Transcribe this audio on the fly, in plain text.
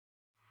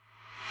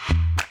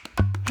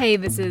Hey,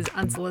 this is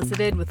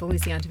Unsolicited with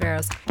Alicia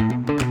Ontiveros,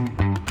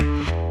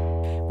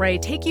 where I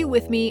take you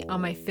with me on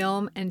my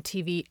film and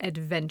TV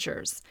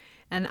adventures.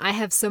 And I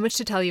have so much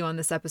to tell you on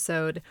this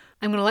episode.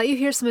 I'm going to let you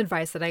hear some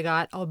advice that I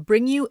got. I'll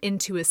bring you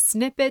into a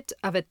snippet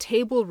of a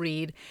table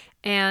read.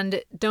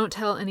 And don't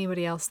tell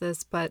anybody else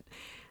this, but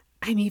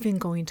I'm even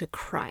going to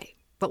cry.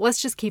 But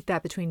let's just keep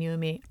that between you and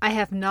me. I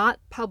have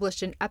not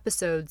published an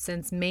episode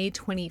since May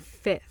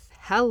 25th.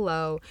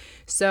 Hello.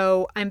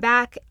 So I'm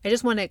back. I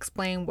just want to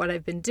explain what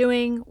I've been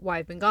doing, why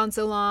I've been gone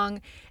so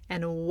long,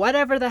 and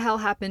whatever the hell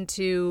happened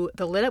to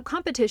the Lit Up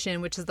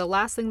competition, which is the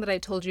last thing that I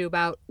told you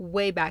about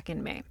way back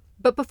in May.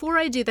 But before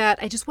I do that,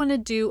 I just want to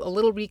do a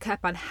little recap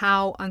on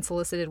how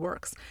Unsolicited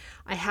works.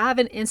 I have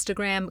an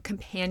Instagram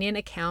companion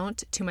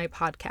account to my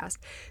podcast.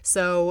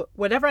 So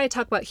whatever I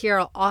talk about here,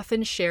 I'll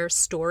often share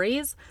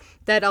stories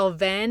that I'll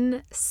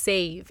then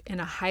save in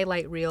a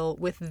highlight reel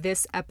with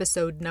this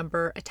episode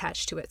number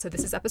attached to it. So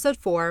this is episode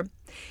 4.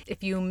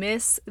 If you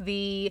miss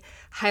the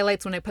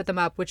highlights when I put them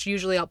up, which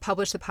usually I'll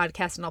publish the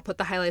podcast and I'll put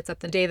the highlights up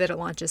the day that it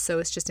launches, so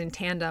it's just in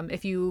tandem.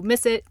 If you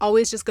miss it,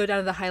 always just go down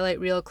to the highlight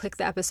reel, click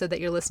the episode that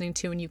you're listening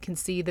to, and you can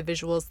see the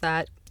visuals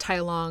that tie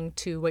along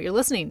to what you're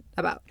listening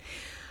about.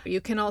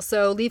 You can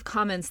also leave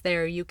comments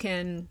there. You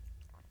can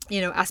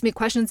ask me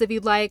questions if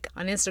you'd like.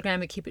 On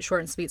Instagram, I keep it short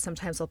and sweet.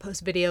 Sometimes I'll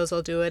post videos.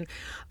 I'll do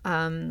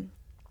an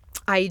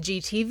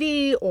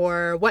IGTV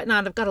or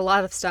whatnot. I've got a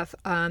lot of stuff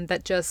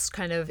that just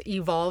kind of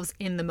evolves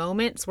in the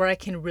moment. It's where I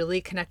can really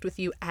connect with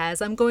you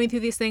as I'm going through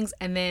these things.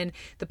 And then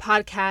the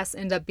podcasts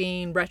end up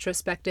being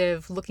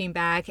retrospective, looking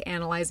back,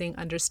 analyzing,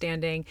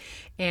 understanding,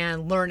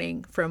 and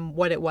learning from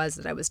what it was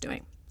that I was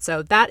doing.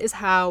 So that is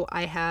how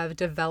I have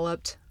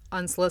developed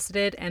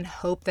Unsolicited and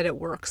hope that it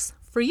works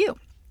for you.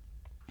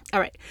 All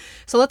right,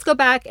 so let's go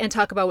back and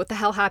talk about what the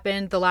hell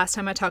happened. The last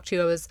time I talked to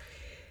you, I was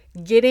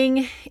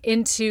getting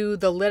into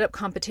the Lit Up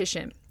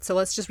competition. So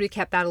let's just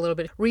recap that a little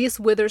bit. Reese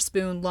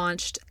Witherspoon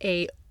launched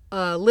a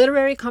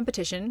literary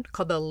competition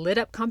called the Lit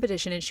Up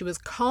competition, and she was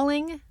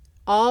calling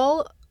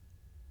all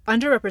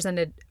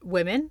underrepresented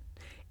women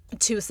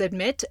to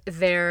submit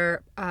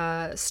their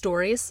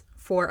stories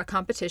for a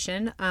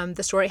competition.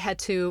 The story had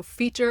to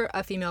feature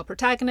a female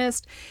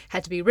protagonist,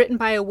 had to be written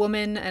by a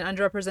woman, an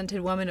underrepresented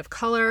woman of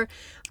color.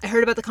 I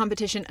heard about the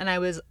competition and I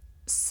was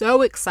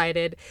so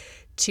excited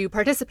to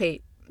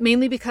participate,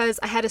 mainly because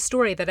I had a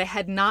story that I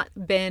had not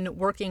been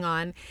working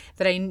on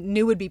that I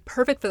knew would be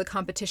perfect for the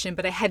competition,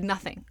 but I had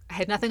nothing. I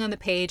had nothing on the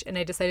page and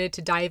I decided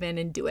to dive in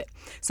and do it.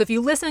 So if you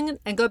listen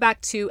and go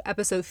back to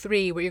episode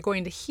 3, what you're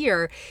going to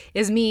hear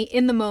is me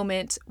in the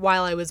moment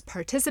while I was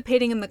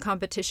participating in the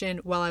competition,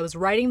 while I was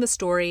writing the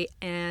story,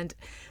 and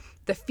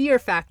the fear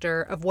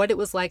factor of what it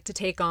was like to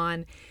take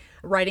on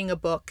writing a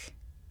book,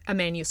 a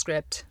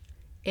manuscript,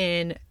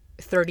 in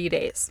 30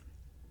 days.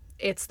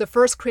 It's the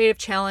first creative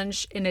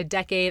challenge in a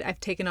decade I've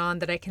taken on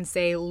that I can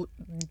say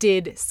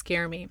did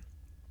scare me.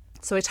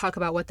 So I talk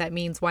about what that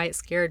means, why it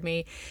scared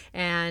me,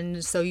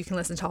 and so you can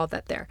listen to all of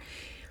that there.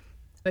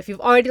 If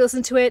you've already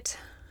listened to it,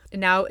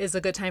 now is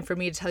a good time for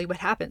me to tell you what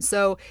happened.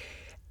 So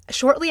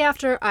shortly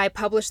after I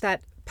published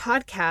that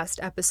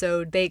podcast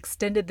episode, they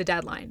extended the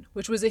deadline,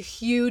 which was a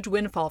huge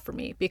windfall for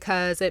me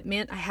because it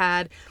meant I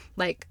had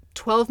like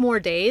 12 more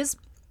days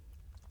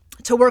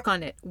to work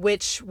on it,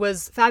 which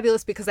was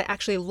fabulous because I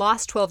actually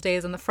lost 12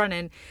 days on the front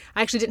end.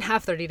 I actually didn't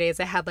have 30 days.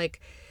 I had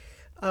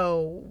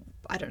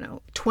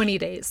 20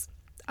 days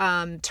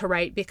to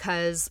write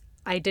because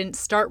I didn't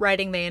start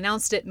writing. They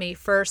announced it May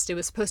 1st. It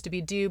was supposed to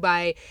be due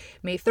by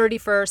May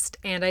 31st,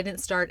 and I didn't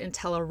start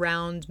until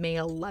around May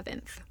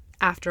 11th.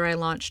 After I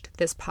launched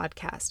this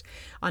podcast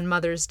on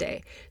Mother's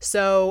Day.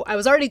 So I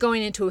was already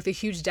going into it with a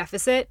huge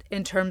deficit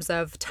in terms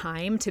of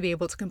time to be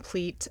able to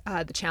complete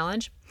the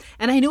challenge.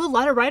 And I knew a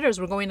lot of writers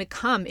were going to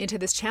come into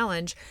this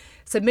challenge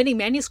submitting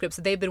manuscripts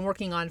that they've been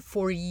working on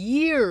for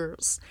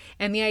years.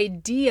 And the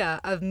idea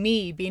of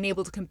me being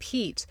able to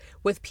compete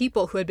with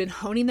people who had been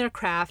honing their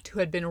craft, who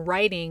had been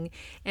writing,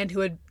 and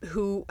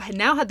who had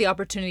now had the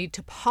opportunity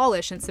to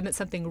polish and submit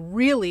something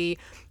really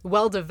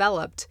well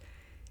developed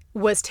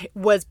was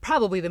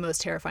probably the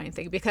most terrifying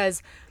thing,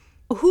 because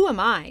who am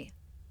I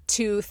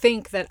to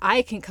think that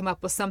I can come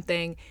up with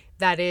something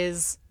that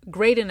is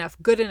great enough,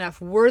 good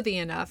enough, worthy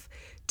enough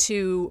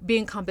to be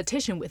in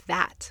competition with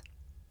that?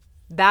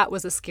 That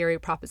was a scary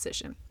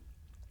proposition.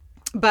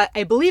 But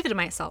I believed in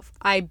myself.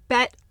 I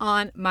bet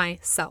on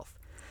myself.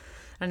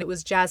 And it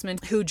was Jasmine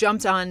who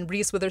jumped on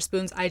Reese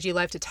Witherspoon's IG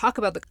Live to talk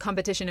about the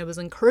competition. It was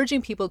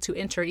encouraging people to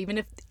enter,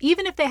 even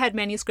if they had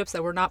manuscripts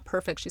that were not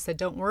perfect. She said,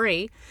 don't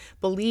worry,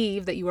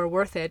 believe that you are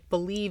worth it,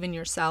 believe in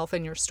yourself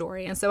and your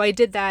story. And so I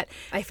did that.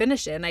 I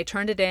finished it and I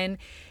turned it in.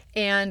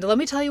 And let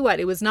me tell you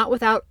what, it was not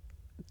without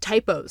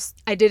typos.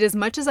 I did as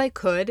much as I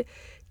could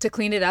to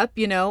clean it up,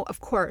 of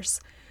course,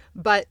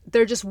 but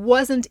there just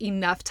wasn't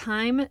enough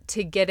time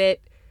to get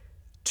it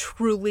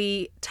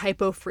truly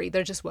typo free.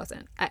 There just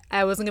wasn't.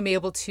 I wasn't going to be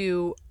able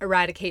to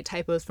eradicate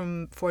typos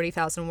from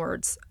 40,000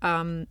 words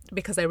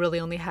because I really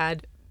only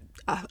had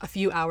a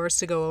few hours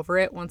to go over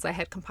it once I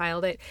had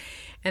compiled it.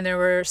 And there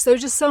were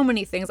just so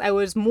many things. I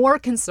was more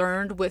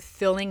concerned with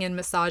filling and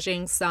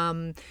massaging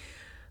some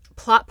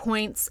plot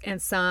points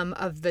and some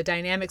of the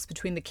dynamics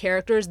between the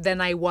characters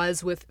than I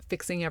was with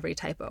fixing every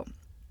typo.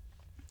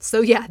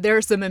 So yeah, there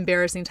are some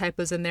embarrassing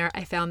typos in there.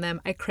 I found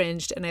them, I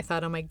cringed, and I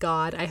thought, oh my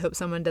God, I hope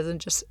someone doesn't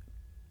just,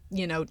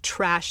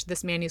 trash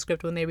this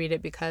manuscript when they read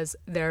it because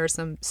there are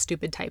some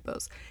stupid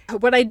typos.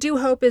 What I do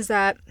hope is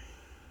that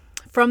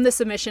from the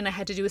submission, I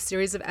had to do a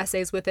series of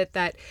essays with it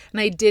and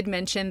I did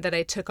mention that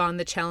I took on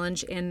the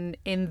challenge in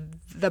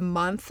the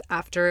month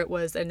after it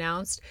was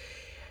announced,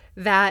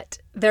 that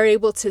they're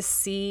able to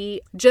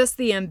see just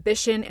the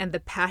ambition and the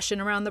passion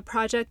around the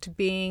project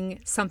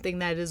being something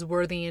that is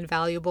worthy and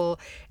valuable,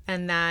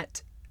 and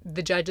that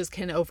the judges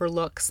can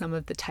overlook some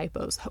of the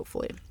typos,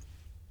 hopefully.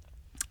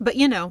 But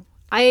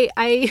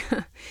I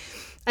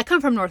I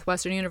come from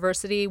Northwestern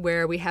University,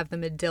 where we have the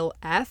Medill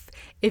F.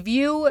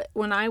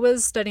 When I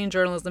was studying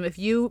journalism, if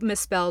you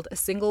misspelled a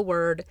single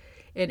word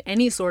in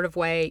any sort of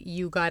way,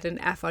 you got an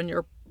F on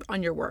your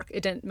work.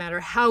 It didn't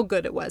matter how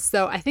good it was.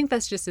 So I think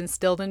that's just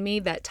instilled in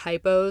me that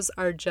typos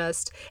are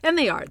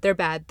they're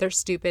bad, they're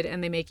stupid,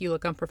 and they make you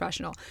look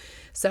unprofessional.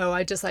 So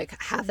I just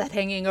have that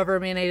hanging over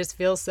me, and I just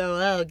feel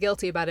so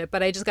guilty about it.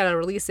 But I just got to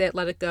release it,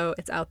 let it go.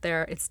 It's out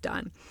there. It's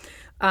done.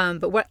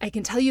 But what I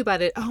can tell you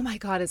about it, oh my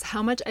God, is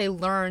how much I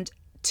learned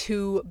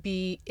to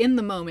be in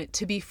the moment,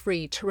 to be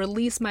free, to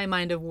release my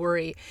mind of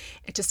worry,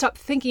 and to stop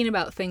thinking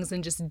about things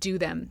and just do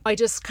them. I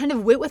just kind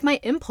of went with my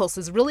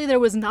impulses. Really, there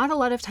was not a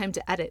lot of time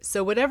to edit.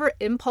 So whatever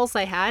impulse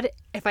I had,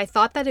 if I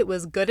thought that it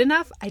was good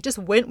enough, I just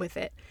went with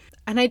it.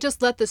 And I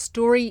just let the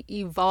story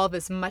evolve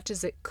as much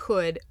as it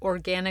could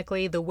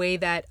organically, the way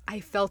that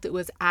I felt it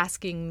was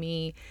asking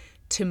me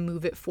to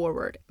move it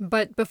forward.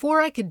 But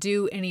before I could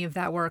do any of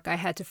that work, I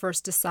had to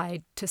first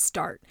decide to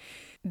start.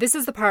 This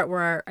is the part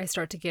where I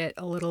start to get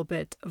a little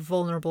bit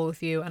vulnerable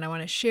with you, and I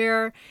want to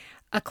share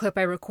a clip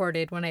I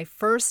recorded when I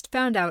first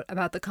found out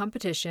about the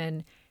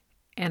competition,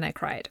 and I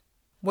cried.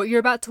 What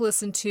you're about to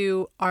listen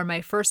to are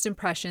my first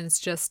impressions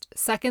just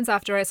seconds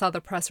after I saw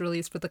the press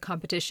release for the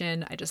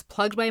competition. I just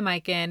plugged my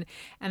mic in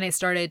and I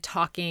started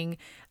talking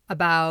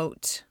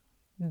about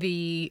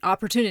the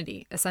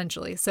opportunity,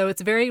 essentially. So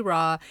it's very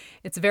raw,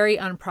 it's very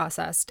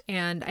unprocessed,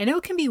 and I know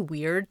it can be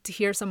weird to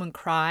hear someone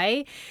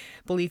cry.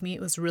 Believe me,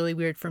 it was really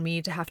weird for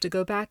me to have to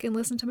go back and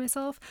listen to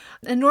myself.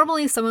 And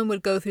normally someone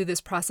would go through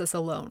this process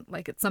alone.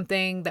 It's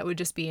something that would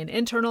just be an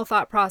internal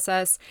thought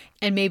process,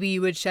 and maybe you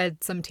would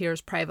shed some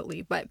tears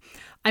privately. But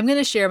I'm going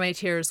to share my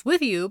tears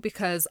with you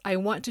because I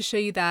want to show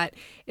you that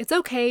it's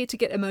okay to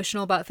get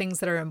emotional about things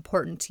that are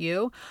important to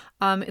you.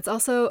 It's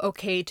also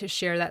okay to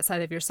share that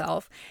side of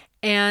yourself.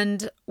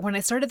 And when I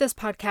started this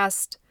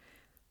podcast,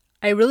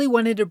 I really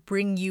wanted to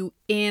bring you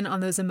in on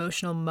those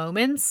emotional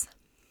moments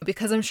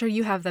because I'm sure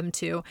you have them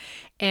too.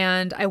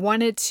 And I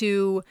wanted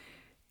to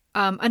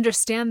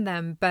understand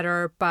them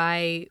better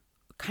by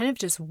kind of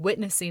just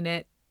witnessing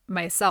it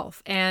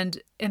myself.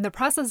 And in the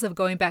process of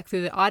going back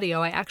through the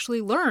audio, I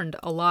actually learned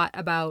a lot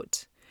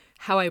about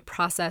how I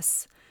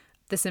process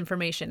this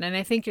information. And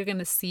I think you're going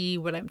to see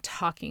what I'm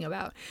talking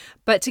about.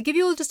 But to give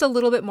you just a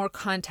little bit more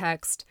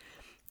context,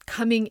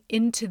 coming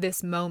into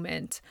this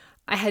moment,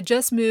 I had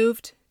just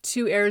moved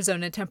to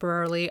Arizona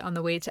temporarily on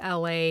the way to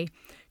LA,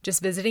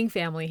 just visiting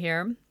family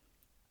here.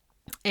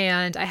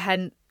 And I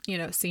hadn't,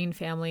 seen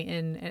family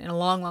in a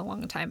long, long,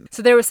 long time.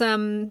 So there was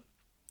some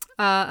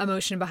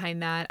emotion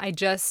behind that. I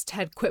just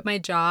had quit my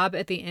job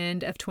at the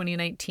end of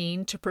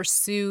 2019 to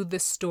pursue the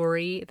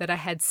story that I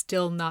had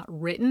still not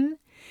written.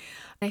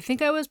 I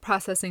think I was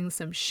processing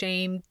some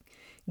shame,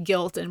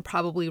 guilt, and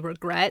probably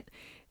regret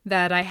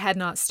that I had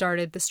not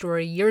started the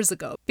story years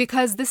ago,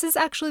 because this is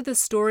actually the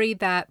story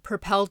that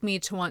propelled me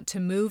to want to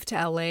move to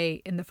LA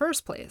in the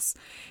first place.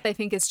 I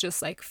think it's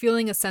just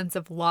feeling a sense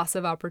of loss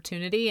of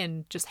opportunity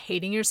and just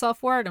hating yourself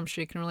for it. I'm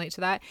sure you can relate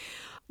to that.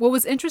 What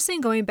was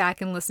interesting going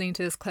back and listening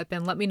to this clip,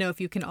 and let me know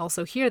if you can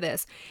also hear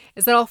this,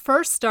 is that I'll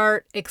first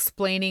start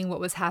explaining what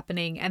was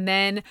happening, and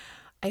then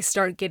I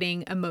start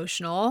getting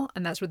emotional,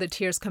 and that's where the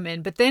tears come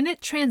in. But then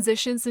it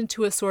transitions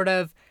into a sort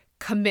of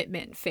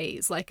commitment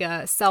phase, like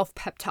a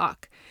self-pep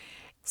talk.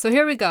 So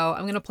here we go.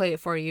 I'm going to play it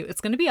for you. It's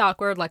going to be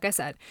awkward, like I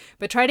said,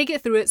 but try to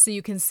get through it so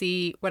you can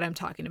see what I'm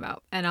talking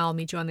about, and I'll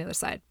meet you on the other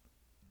side.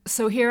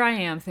 So here I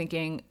am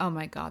thinking, oh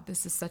my God,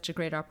 this is such a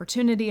great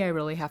opportunity. I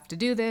really have to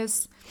do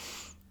this.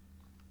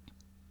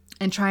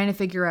 And trying to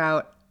figure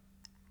out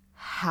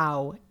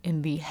how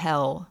in the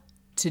hell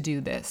to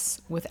do this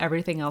with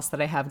everything else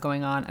that I have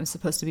going on. I'm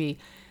supposed to be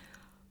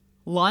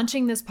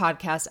launching this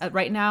podcast.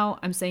 Right now,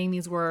 I'm saying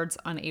these words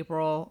on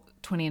April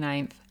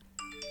 29th.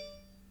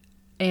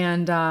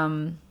 And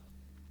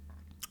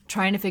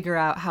trying to figure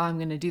out how I'm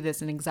going to do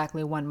this in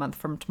exactly 1 month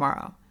from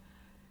tomorrow,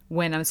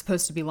 when I'm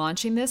supposed to be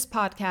launching this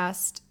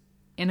podcast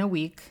in a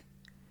week,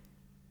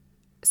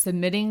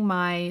 submitting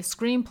my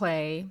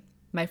screenplay,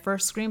 my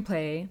first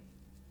screenplay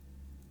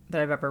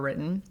that I've ever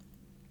written.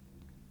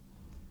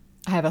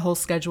 I have a whole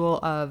schedule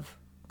of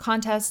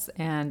contests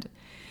and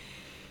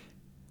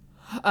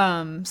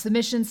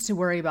submissions to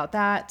worry about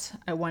that.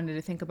 I wanted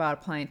to think about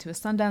applying to a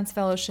Sundance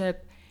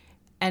Fellowship.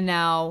 And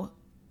now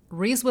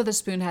Reese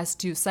Witherspoon has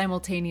to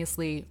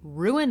simultaneously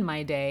ruin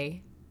my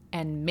day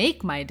and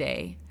make my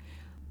day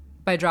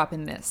by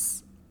dropping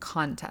this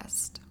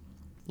contest.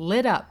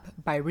 Lit Up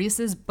by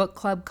Reese's Book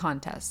Club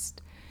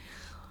contest.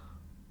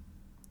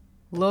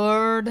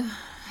 Lord,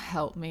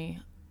 help me.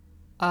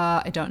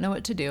 I don't know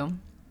what to do.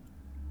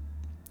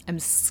 I'm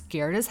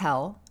scared as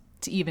hell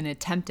to even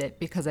attempt it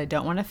because I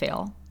don't want to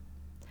fail.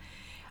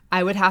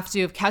 I would have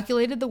to have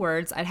calculated the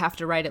words. I'd have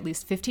to write at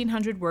least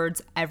 1,500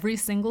 words every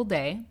single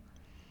day.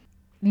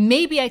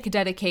 Maybe I could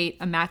dedicate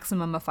a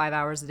maximum of 5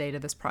 hours a day to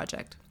this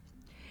project.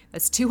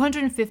 That's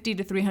 250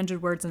 to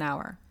 300 words an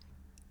hour.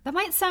 That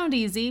might sound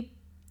easy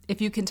if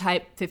you can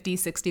type 50,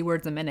 60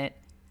 words a minute,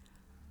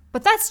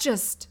 but that's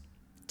just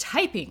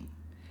typing.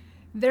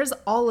 There's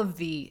all of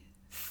the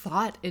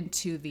thought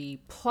into the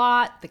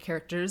plot, the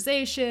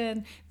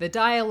characterization, the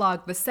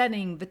dialogue, the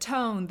setting, the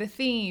tone, the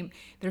theme.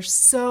 There's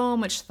so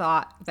much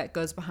thought that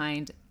goes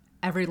behind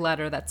every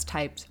letter that's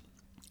typed,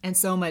 and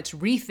so much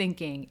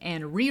rethinking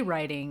and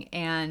rewriting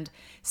and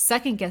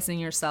second guessing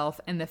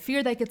yourself, and the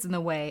fear that gets in the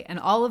way, and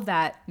all of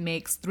that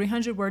makes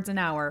 300 words an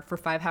hour for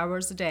 5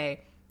 hours a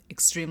day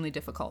extremely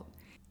difficult,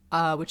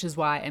 which is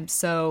why I'm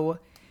so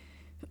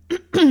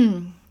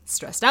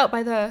stressed out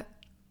by the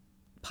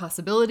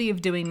possibility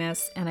of doing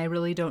this, and I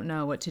really don't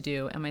know what to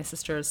do. And my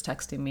sister is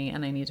texting me,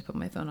 and I need to put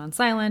my phone on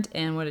silent.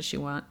 And what does she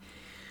want?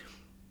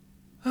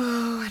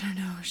 Oh, I don't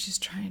know. She's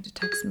trying to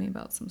text me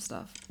about some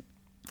stuff.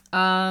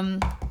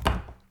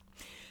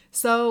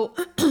 So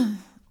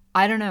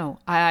I don't know.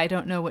 I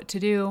don't know what to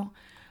do.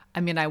 I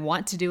mean, I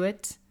want to do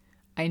it.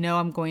 I know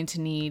I'm going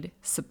to need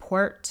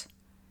support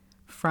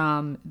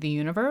from the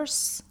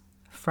universe,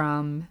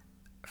 from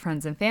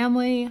friends and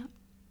family.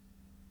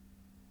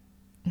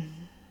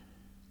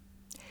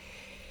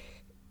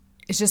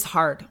 It's just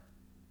hard.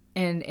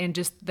 And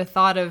just the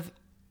thought of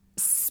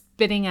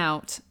spitting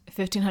out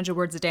 1,500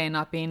 words a day and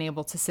not being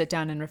able to sit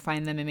down and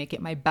refine them and make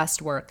it my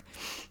best work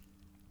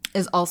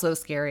is also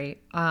scary.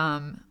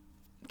 Can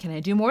I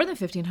do more than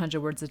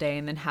 1,500 words a day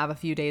and then have a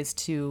few days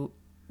to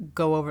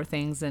go over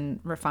things and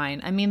refine?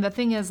 I mean, the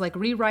thing is, like,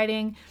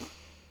 rewriting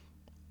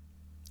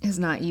is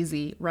not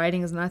easy.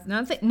 Writing is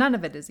none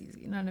of it is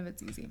easy. None of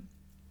it's easy.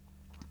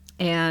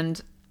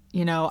 And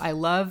you know, I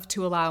love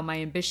to allow my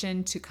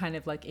ambition to kind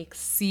of like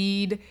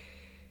exceed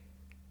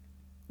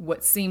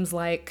what seems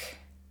like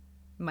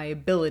my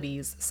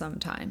abilities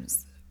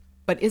sometimes.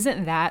 But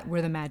isn't that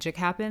where the magic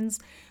happens?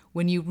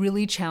 When you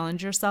really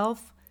challenge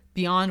yourself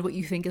beyond what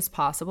you think is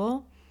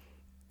possible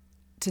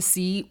to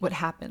see what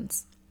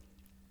happens.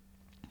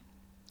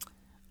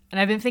 And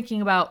I've been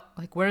thinking about,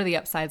 like, what are the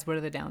upsides? What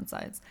are the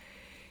downsides?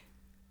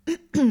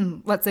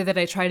 Let's say that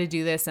I try to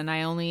do this and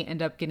I only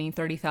end up getting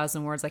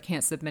 30,000 words. I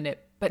can't submit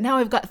it. But now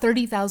I've got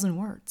 30,000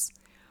 words.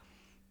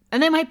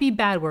 And they might be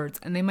bad words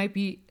and they might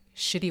be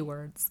shitty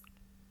words.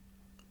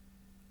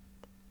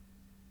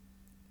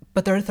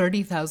 But there are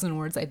 30,000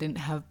 words I didn't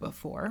have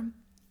before.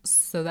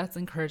 So that's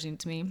encouraging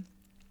to me.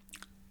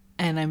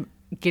 And I'm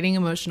getting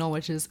emotional,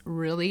 which is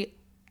really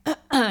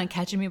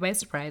catching me by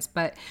surprise.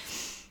 But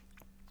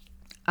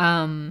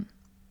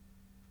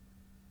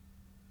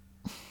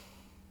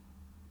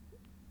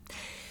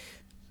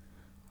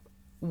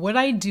what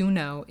I do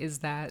know is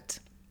that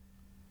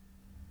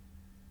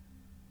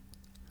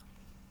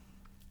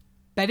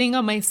betting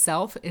on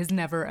myself is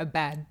never a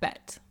bad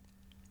bet.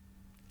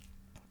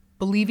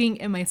 Believing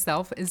in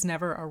myself is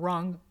never a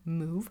wrong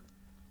move.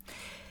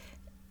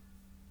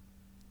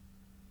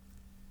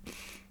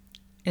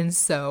 And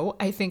so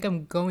I think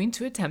I'm going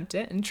to attempt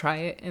it and try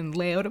it and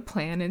lay out a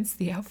plan and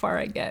see how far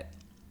I get.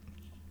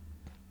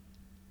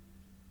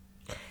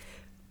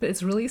 But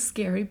it's really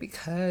scary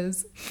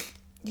because,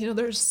 you know,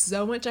 there's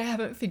so much I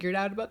haven't figured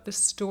out about the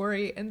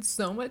story and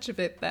so much of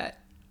it that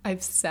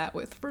I've sat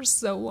with for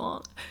so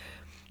long.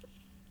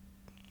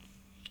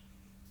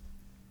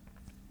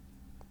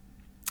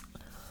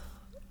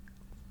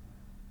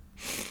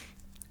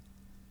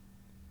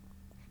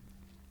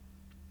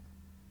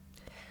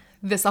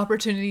 This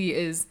opportunity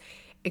is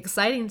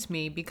exciting to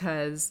me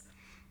because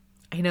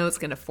I know it's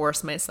going to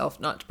force myself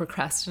not to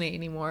procrastinate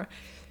anymore.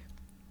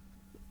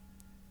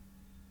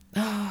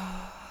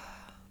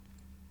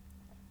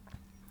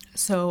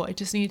 So I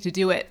just need to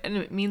do it. And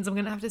it means I'm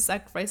going to have to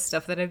sacrifice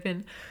stuff that I've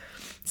been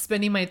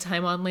spending my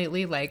time on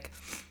lately, like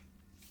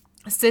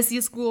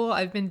sissy school.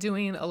 I've been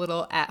doing a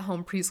little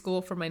at-home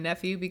preschool for my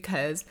nephew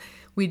because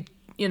we're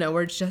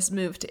just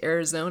moved to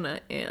Arizona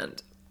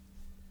and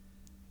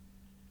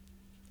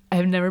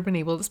I've never been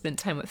able to spend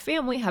time with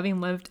family, having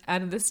lived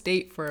out of the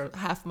state for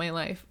half my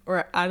life,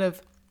 or out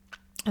of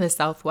the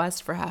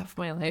Southwest for half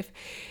my life.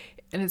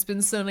 And it's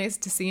been so nice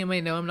to see him. I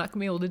know I'm not going to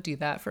be able to do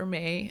that for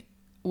May,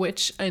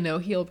 which I know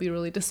he'll be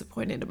really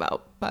disappointed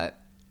about. But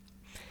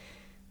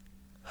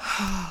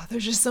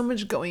there's just so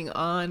much going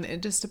on,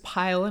 and just to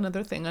pile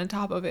another thing on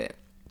top of it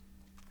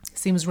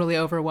seems really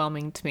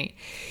overwhelming to me.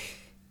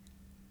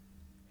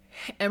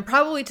 And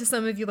probably to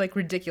some of you, like,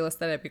 ridiculous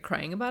that I'd be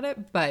crying about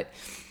it, but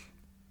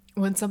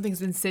when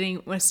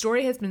when a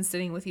story has been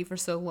sitting with you for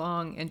so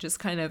long and just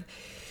kind of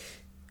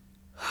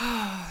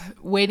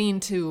waiting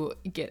to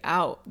get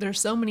out, there's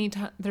so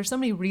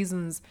many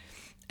reasons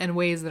and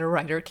ways that a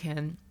writer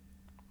can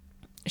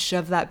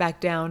shove that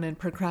back down and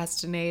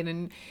procrastinate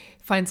and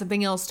find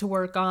something else to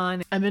work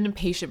on. I'm an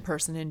impatient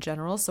person in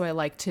general, so I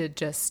like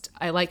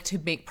to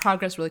make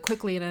progress really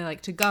quickly, and I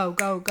like to go.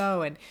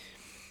 And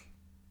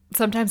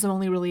sometimes I'm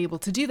only really able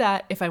to do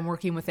that if I'm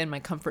working within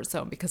my comfort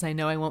zone, because I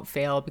know I won't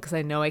fail, because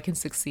I know I can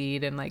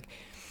succeed and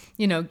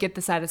get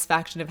the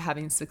satisfaction of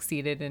having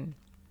succeeded. And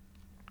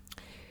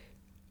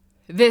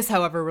this,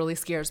 however, really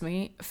scares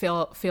me.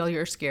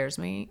 Failure scares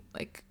me.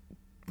 Like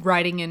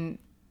writing and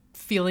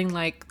feeling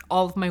like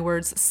all of my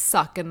words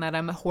suck and that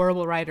I'm a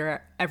horrible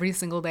writer every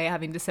single day,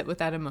 having to sit with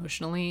that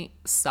emotionally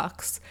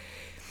sucks.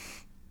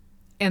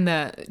 And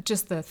the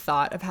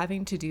thought of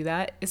having to do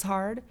that is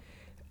hard.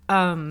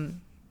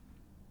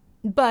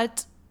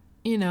 But,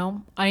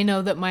 I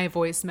know that my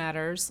voice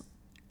matters,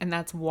 and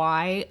that's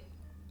why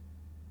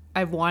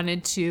I've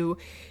wanted to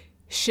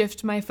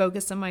shift my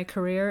focus in my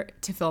career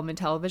to film and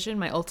television.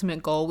 My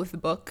ultimate goal with the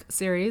book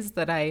series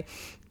that I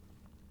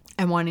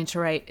am wanting to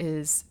write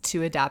is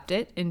to adapt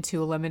it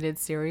into a limited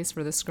series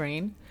for the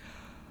screen.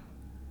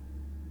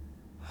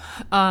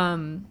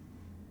 And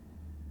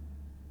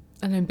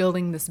I'm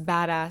building this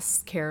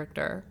badass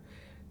character,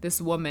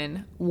 this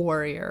woman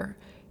warrior.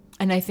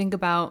 And I think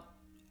about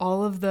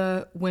all of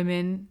the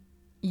women,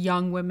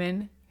 young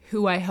women,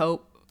 who I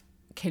hope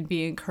can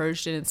be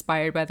encouraged and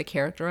inspired by the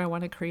character I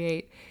want to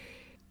create.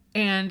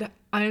 And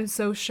I'm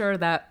so sure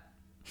that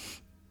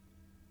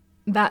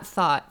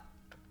thought,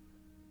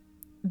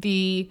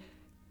 the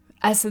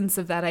essence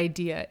of that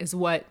idea, is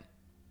what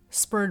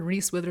spurred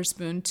Reese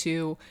Witherspoon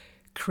to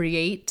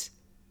create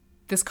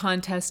this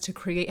contest, to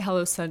create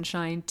Hello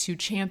Sunshine, to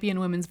champion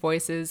women's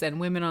voices and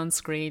women on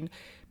screen,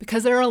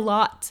 because there are a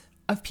lot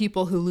of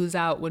people who lose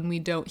out when we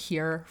don't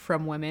hear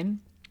from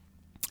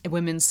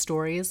women's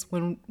stories,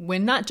 when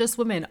not just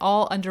women,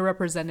 all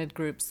underrepresented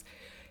groups,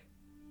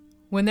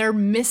 when they're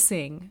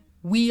missing,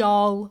 we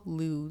all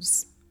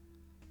lose.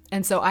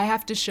 And so I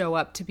have to show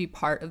up to be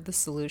part of the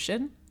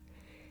solution.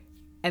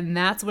 And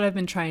that's what I've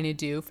been trying to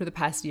do for the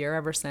past year,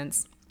 ever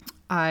since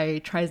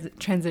I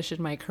transitioned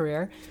my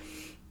career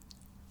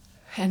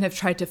and have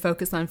tried to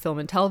focus on film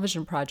and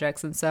television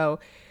projects. And so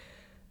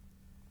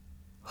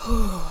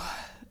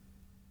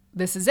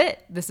this is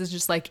it. This is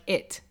just like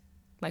it.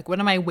 Like, what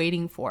am I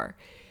waiting for?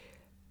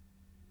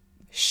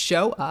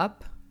 Show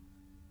up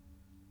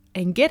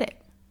and get it.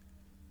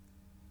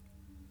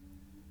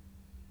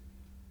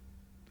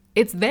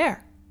 It's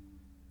there.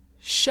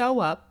 Show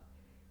up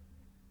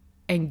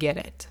and get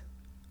it.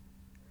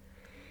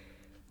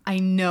 I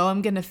know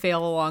I'm going to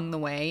fail along the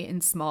way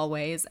in small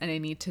ways, and I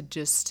need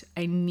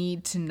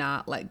to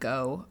not let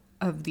go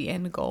of the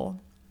end goal.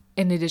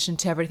 In addition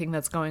to everything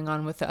that's going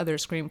on with the other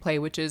screenplay,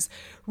 which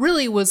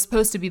was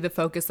supposed to be the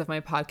focus of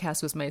my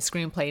podcast, was my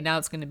screenplay. Now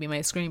it's going to be my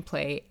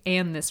screenplay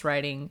and this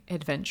writing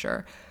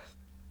adventure.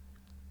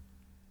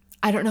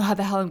 I don't know how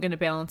the hell I'm going to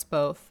balance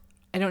both.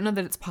 I don't know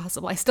that it's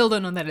possible. I still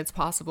don't know that it's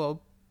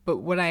possible. But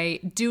what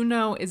I do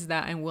know is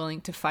that I'm willing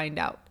to find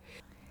out.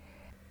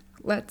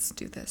 Let's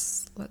do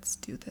this. Let's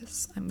do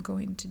this. I'm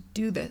going to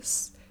do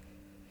this.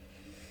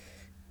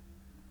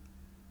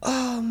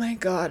 Oh my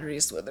God,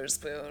 Reese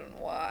Witherspoon.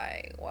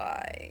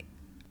 Why?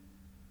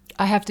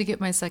 I have to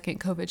get my second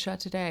COVID shot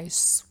today. I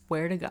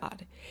swear to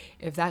God.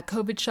 If that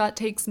COVID shot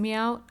takes me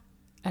out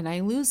and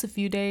I lose a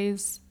few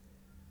days,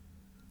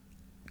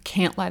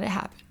 can't let it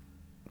happen.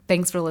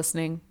 Thanks for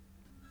listening.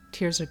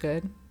 Tears are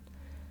good.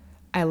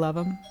 I love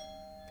them.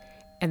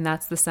 And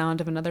that's the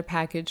sound of another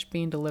package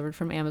being delivered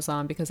from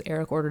Amazon because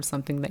Eric ordered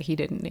something that he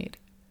didn't need.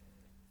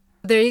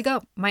 There you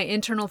go. My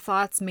internal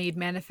thoughts made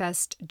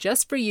manifest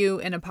just for you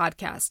in a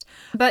podcast.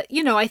 But,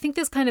 I think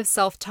this kind of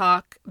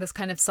self-talk, this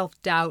kind of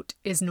self-doubt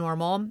is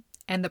normal.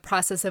 And the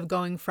process of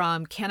going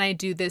from, can I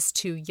do this,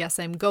 to, yes,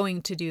 I'm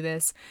going to do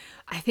this,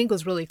 I think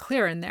was really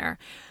clear in there.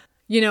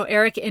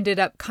 Eric ended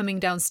up coming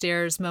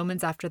downstairs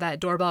moments after that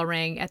doorbell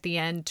rang at the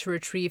end to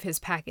retrieve his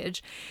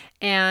package.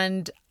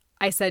 And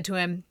I said to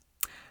him,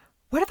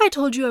 what if I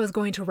told you I was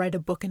going to write a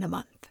book in a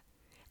month?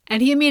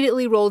 And he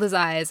immediately rolled his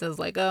eyes. I was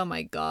like, oh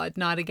my God,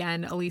 not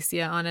again,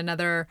 Alicia, on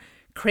another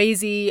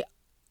crazy,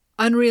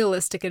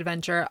 unrealistic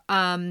adventure.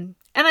 And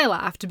I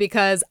laughed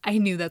because I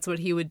knew that's what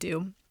he would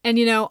do. And,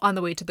 on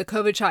the way to the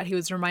COVID shot, he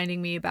was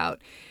reminding me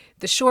about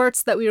the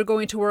shorts that we were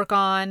going to work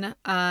on,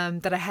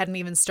 that I hadn't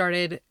even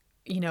started,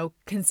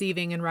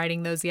 conceiving and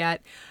writing those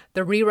yet,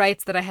 the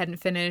rewrites that I hadn't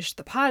finished,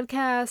 the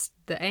podcast,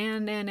 the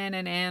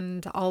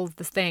and all of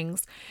the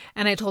things.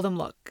 And I told him,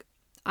 look,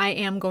 I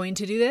am going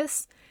to do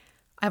this.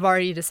 I've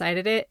already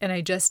decided it, and I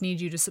just need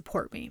you to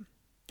support me.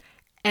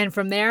 And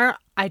from there,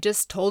 I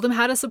just told him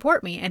how to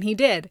support me, and he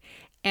did.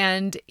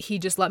 And he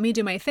just let me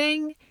do my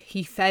thing.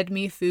 He fed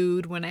me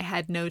food when I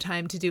had no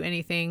time to do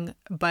anything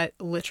but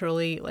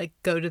literally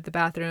go to the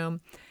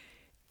bathroom.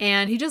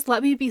 And he just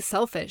let me be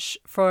selfish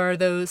for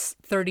those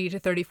 30 to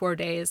 34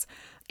 days.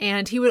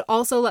 And he would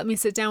also let me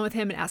sit down with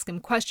him and ask him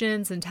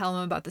questions and tell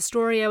him about the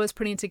story I was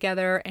putting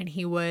together. And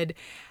he would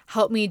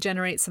help me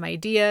generate some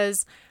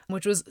ideas,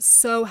 which was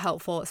so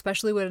helpful,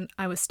 especially when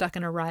I was stuck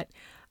in a rut.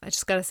 I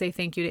just got to say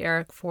thank you to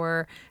Eric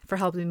for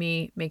helping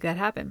me make that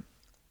happen.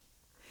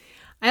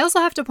 I also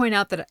have to point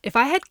out that if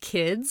I had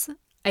kids,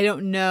 I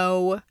don't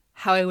know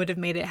how I would have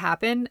made it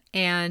happen.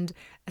 And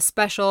a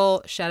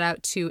special shout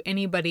out to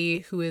anybody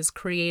who is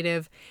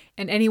creative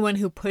and anyone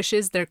who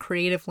pushes their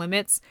creative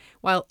limits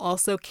while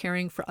also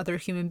caring for other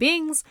human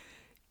beings.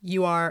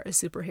 You are a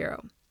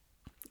superhero.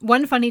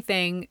 One funny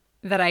thing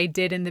that I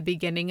did in the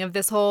beginning of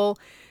this whole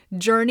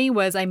journey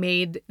was I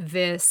made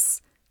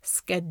this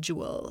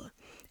schedule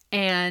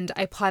and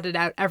I plotted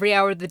out every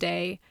hour of the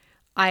day.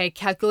 I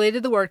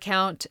calculated the word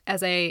count,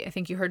 as I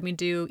think you heard me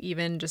do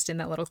even just in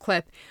that little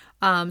clip.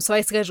 So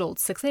I scheduled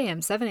 6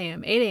 a.m., 7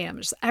 a.m., 8 a.m.,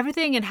 just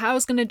everything and how I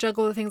was going to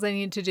juggle the things I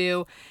needed to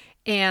do.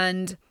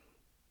 And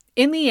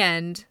in the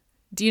end,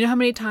 do you know how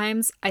many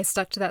times I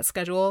stuck to that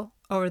schedule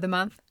over the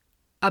month?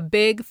 A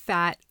big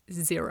fat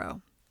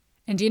 0.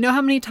 And do you know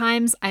how many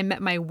times I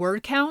met my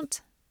word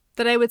count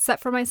that I would set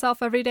for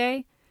myself every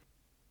day?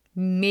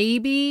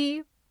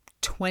 Maybe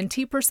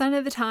 20%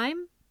 of the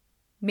time,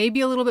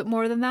 maybe a little bit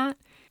more than that.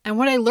 And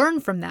what I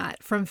learned from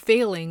that, from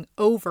failing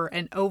over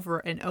and over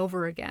and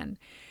over again,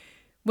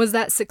 was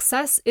that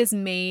success is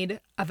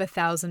made of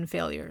 1,000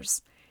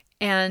 failures.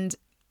 And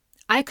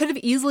I could have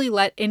easily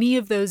let any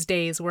of those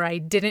days where I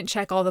didn't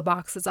check all the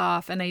boxes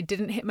off and I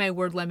didn't hit my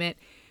word limit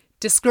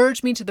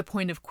discourage me to the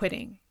point of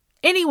quitting.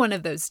 Any one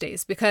of those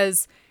days,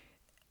 because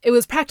it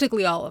was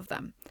practically all of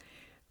them.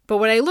 But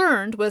what I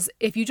learned was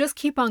if you just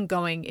keep on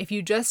going, if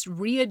you just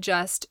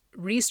readjust,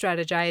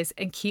 re-strategize,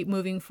 and keep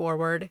moving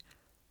forward,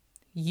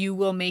 you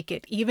will make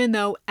it, even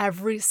though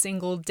every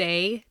single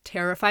day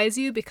terrifies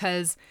you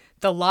because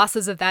the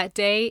losses of that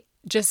day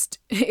just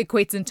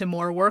equates into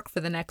more work for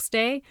the next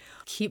day.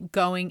 Keep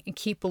going and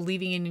keep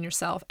believing in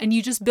yourself. And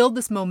you just build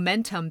this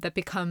momentum that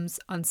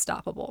becomes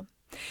unstoppable.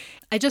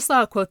 I just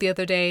saw a quote the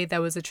other day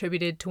that was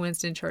attributed to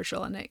Winston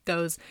Churchill, and it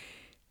goes,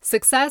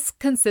 "Success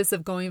consists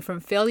of going from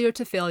failure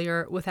to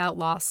failure without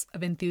loss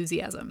of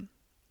enthusiasm."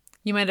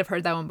 You might have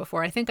heard that one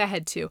before. I think I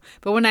had too.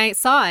 But when I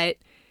saw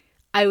it,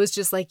 I was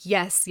just like,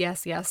 yes,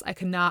 yes, yes. I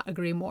could not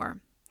agree more.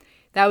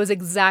 That was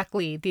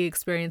exactly the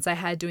experience I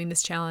had doing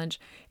this challenge.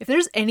 If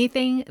there's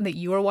anything that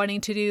you are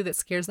wanting to do that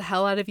scares the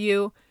hell out of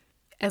you,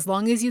 as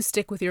long as you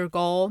stick with your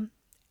goal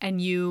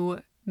and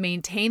you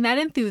maintain that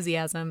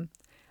enthusiasm,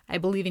 I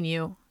believe in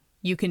you.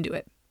 You can do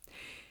it.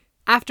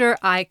 After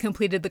I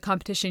completed the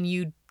competition,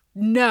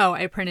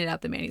 I printed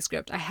out the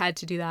manuscript. I had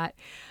to do that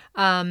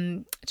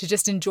to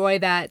just enjoy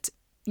that,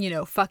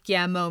 fuck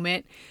yeah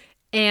moment.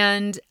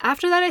 And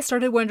after that, I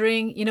started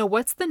wondering,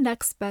 what's the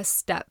next best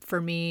step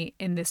for me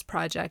in this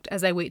project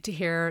as I wait to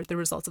hear the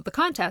results of the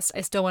contest?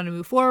 I still want to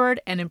move forward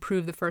and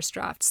improve the first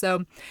draft.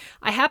 So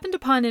I happened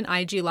upon an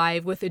IG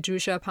Live with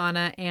Adrusha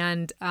Apana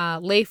and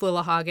Leif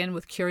Lillehagen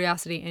with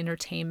Curiosity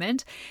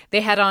Entertainment. They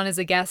had on as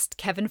a guest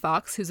Kevin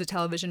Fox, who's a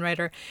television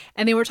writer,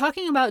 and they were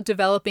talking about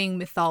developing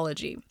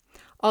mythology,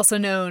 also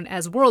known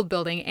as world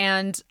building,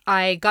 and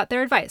I got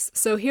their advice.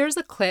 So here's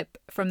a clip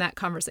from that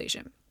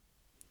conversation.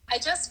 I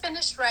just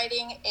finished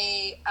writing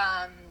a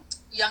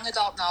young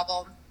adult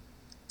novel,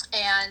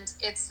 and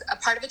it's a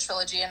part of a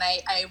trilogy, and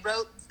I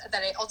wrote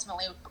that I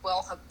ultimately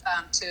will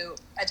have to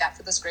adapt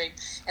for the screen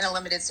in a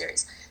limited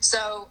series.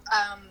 So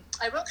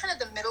I wrote kind of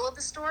the middle of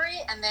the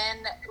story, and then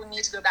we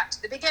need to go back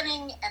to the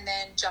beginning and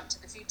then jump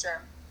to the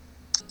future.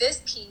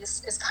 This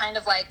piece is kind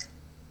of like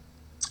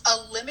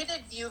a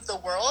limited view of the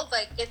world.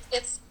 Like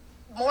it's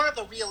more of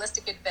a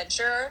realistic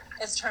adventure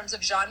as terms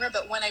of genre,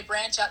 but when I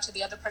branch out to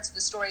the other parts of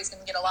the story, it's going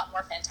to get a lot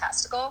more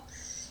fantastical.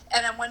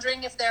 And I'm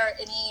wondering if there are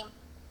any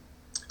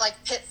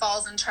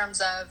pitfalls in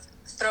terms of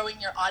throwing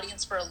your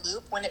audience for a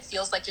loop when it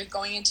feels like you're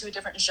going into a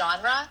different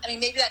genre. I mean,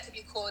 maybe that could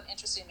be cool and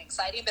interesting and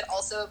exciting, but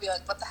also be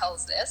like, what the hell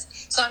is this?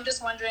 So I'm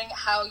just wondering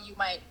how you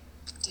might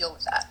deal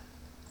with that.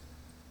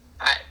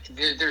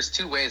 There's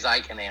two ways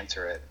I can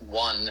answer it.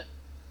 One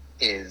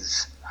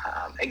is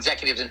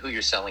executives and who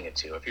you're selling it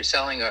to. If you're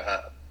selling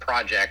a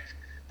project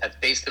that's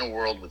based in a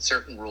world with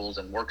certain rules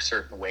and works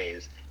certain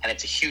ways, and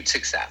it's a huge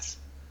success,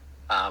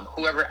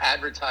 whoever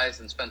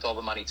advertised and spent all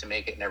the money to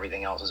make it and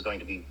everything else is going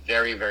to be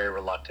very, very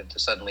reluctant to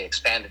suddenly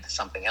expand it to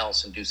something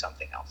else and do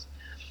something else.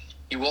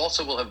 You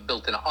also will have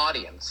built an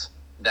audience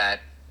that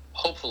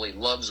hopefully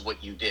loves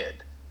what you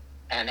did.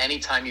 And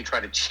anytime you try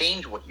to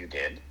change what you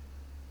did,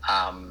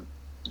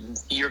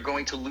 you're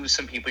going to lose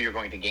some people, you're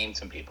going to gain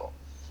some people.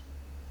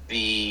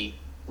 The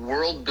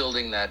world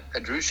building that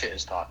Adrusha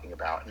is talking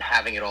about and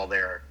having it all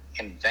there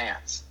in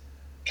advance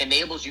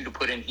enables you to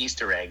put in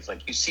Easter eggs.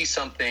 Like you see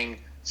something,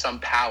 some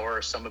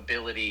power, some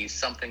ability,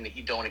 something that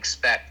you don't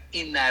expect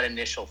in that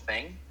initial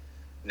thing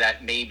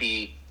that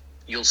maybe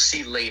you'll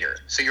see later.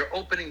 So you're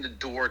opening the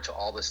door to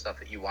all the stuff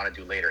that you want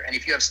to do later. And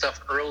if you have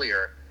stuff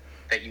earlier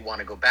that you want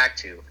to go back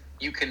to,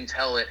 you can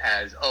tell it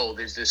as, oh,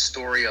 there's this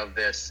story of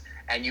this,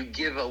 and you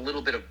give a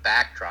little bit of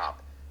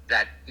backdrop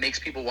that makes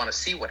people want to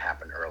see what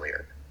happened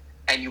earlier.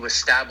 And you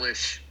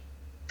establish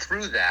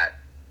through that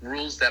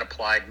rules that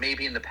applied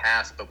maybe in the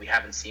past, but we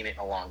haven't seen it in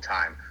a long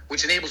time,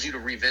 which enables you to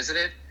revisit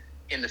it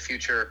in the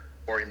future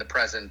or in the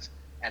present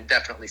and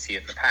definitely see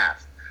it in the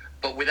past.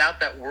 But without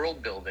that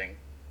world building,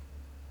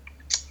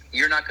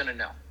 you're not going to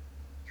know.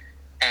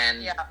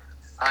 And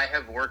I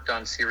have worked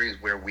on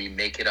series where we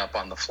make it up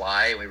on the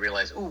fly and we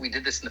realize, we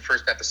did this in the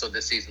first episode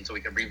this season, so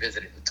we can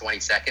revisit it in the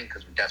 22nd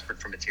because we're desperate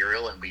for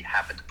material and we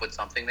happen to put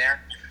something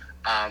there.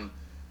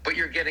 But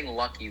you're getting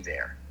lucky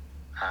there.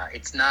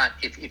 It's not,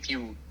 if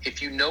you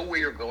know where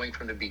you're going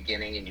from the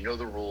beginning and you know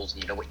the rules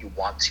and you know what you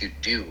want to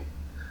do,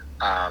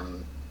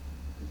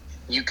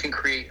 you can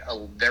create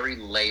a very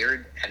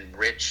layered and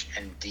rich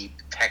and deep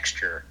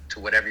texture to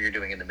whatever you're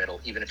doing in the middle,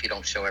 even if you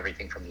don't show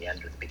everything from the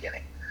end or the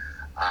beginning.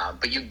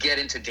 But you get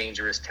into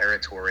dangerous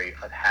territory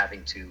of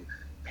having to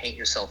paint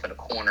yourself in a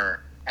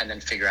corner and then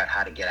figure out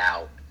how to get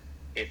out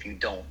if you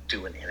don't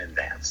do it in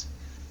advance.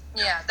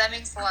 Yeah, that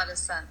makes a lot of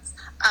sense.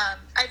 I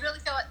really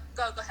feel like,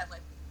 go ahead, Lee.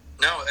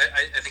 No,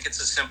 I think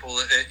it's as simple,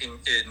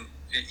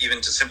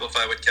 even to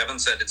simplify what Kevin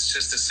said, it's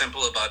just as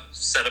simple about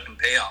setup and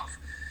payoff.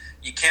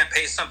 You can't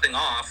pay something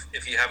off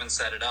if you haven't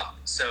set it up.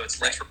 So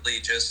it's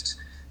literally just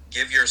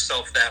give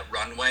yourself that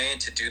runway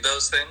to do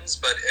those things.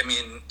 But I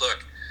mean,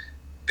 look,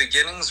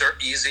 beginnings are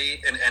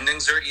easy and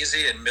endings are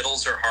easy and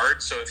middles are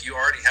hard. So if you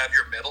already have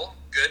your middle,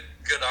 good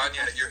on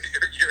you.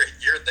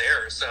 You're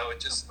there. So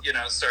just,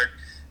 start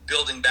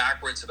building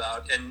backwards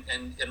about,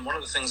 and one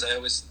of the things I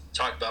always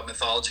talk about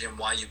mythology and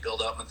why you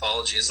build out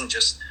mythology isn't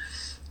just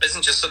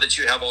so that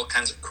you have all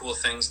kinds of cool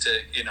things to,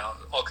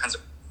 all kinds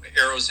of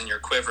arrows in your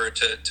quiver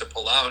to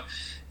pull out.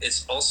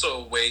 It's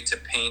also a way to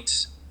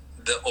paint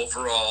the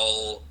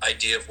overall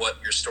idea of what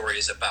your story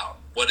is about.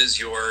 What is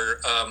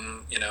your,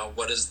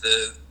 what is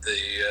the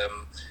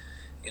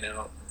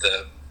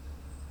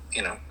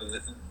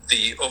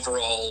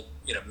overall,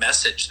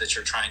 message that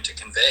you're trying to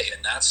convey.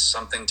 And that's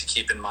something to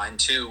keep in mind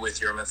too with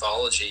your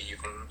mythology. You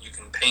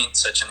can paint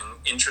such an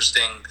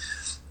interesting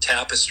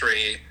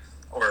tapestry,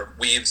 or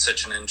weave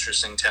such an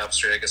interesting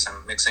tapestry. I guess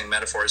I'm mixing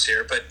metaphors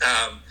here, but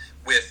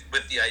with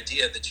the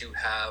idea that you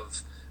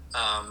have,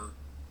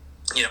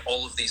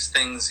 all of these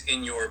things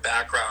in your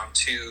background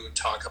to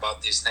talk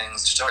about these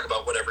things, to talk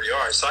about whatever you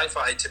are.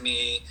 Sci-fi to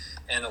me,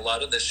 and a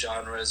lot of this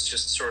genre is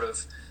just sort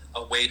of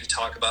a way to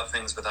talk about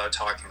things without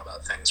talking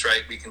about things,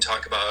 right? We can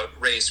talk about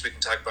race, we can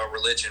talk about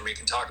religion, we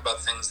can talk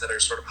about things that are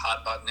sort of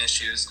hot button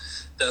issues.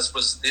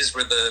 These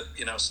were the,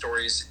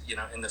 stories,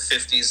 in the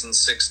 50s and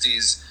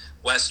 60s,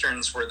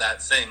 Westerns were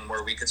that thing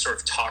where we could sort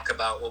of talk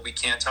about what we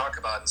can't talk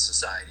about in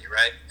society,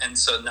 right? And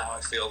so now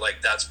I feel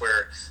like that's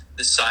where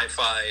the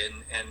sci-fi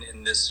and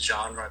in this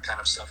genre kind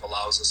of stuff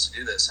allows us to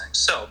do those things.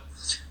 So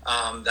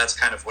that's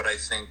kind of what I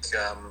think,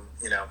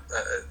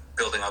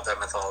 building out that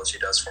mythology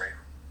does for you.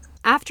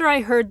 After I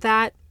heard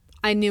that,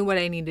 I knew what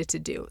I needed to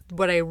do.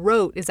 What I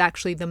wrote is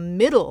actually the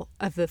middle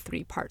of the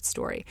 3-part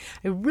story.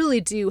 I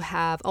really do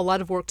have a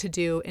lot of work to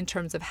do in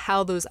terms of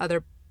how those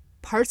other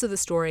parts of the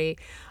story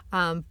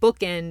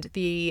bookend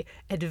the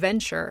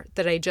adventure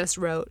that I just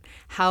wrote,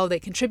 how they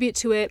contribute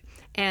to it,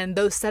 and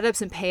those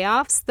setups and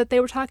payoffs that they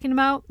were talking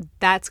about.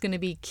 That's going to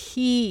be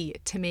key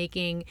to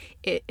making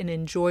it an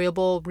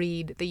enjoyable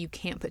read that you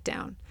can't put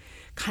down.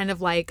 Kind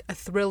of like a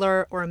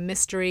thriller or a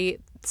mystery,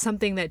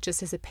 something that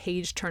just is a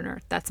page turner.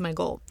 That's my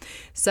goal.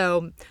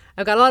 So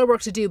I've got a lot of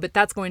work to do, but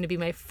that's going to be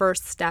my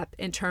first step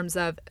in terms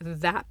of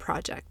that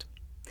project.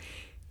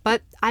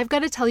 But I've got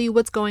to tell you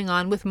what's going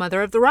on with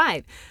Mother of the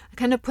Ride. I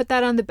kind of put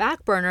that on the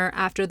back burner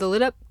after the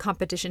Lit Up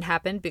competition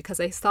happened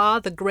because I saw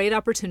the great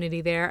opportunity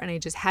there and I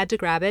just had to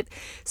grab it.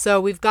 So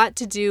we've got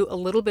to do a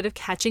little bit of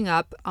catching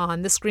up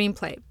on the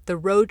screenplay, the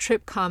road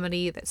trip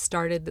comedy that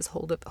started this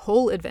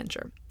whole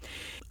adventure.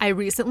 I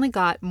recently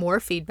got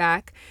more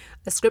feedback.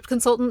 A script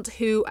consultant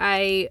who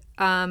I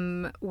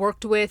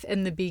worked with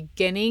in the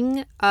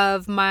beginning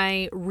of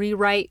my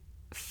rewrite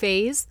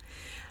phase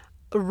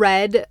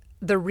read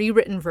the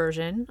rewritten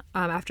version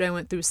after I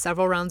went through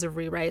several rounds of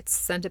rewrites,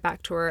 sent it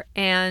back to her,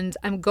 and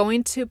I'm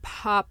going to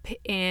pop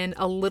in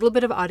a little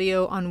bit of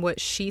audio on what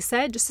she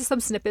said, just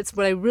some snippets.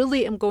 What I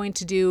really am going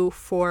to do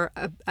for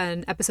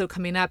an episode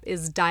coming up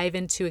is dive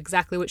into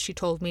exactly what she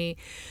told me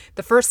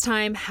the first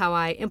time, how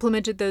I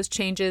implemented those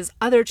changes,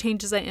 other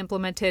changes I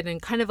implemented,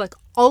 and kind of like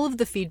all of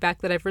the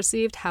feedback that I've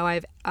received, how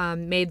I've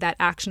made that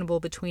actionable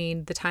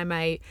between the time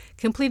I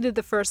completed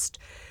the first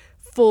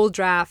full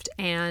draft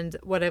and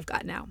what I've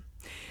got now.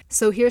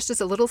 So here's just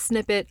a little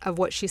snippet of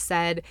what she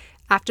said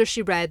after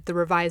she read the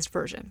revised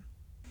version.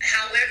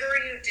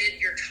 However you did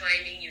your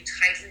timing, you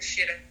tightened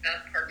shit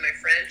up, pardon my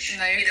French, you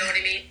know what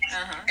I mean?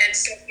 Uh-huh. And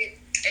so,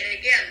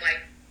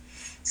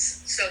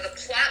 so the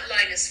plot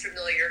line is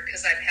familiar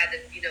because I've had the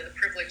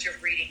privilege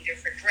of reading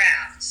different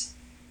drafts.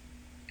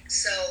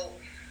 So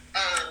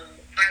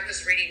I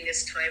was reading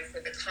this time for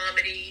the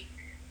comedy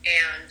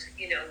and,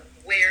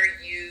 where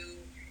you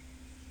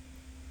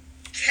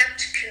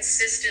kept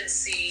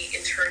consistency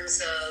in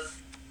terms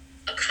of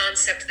a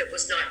concept that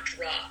was not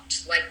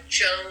dropped. Like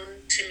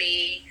Joan, to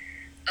me,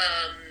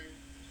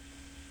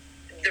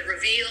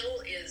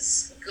 reveal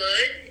is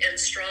good and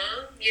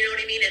strong, you know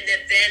what I mean? And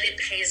then it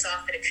pays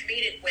off in a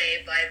comedic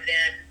way by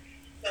then.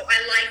 So I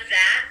like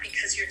that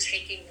because you're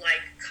taking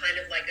like kind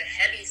of like a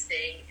heavy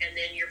thing and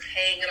then you're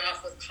paying it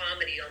off with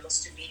comedy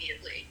almost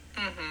immediately.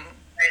 Mm-hmm.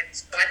 Right?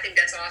 So I think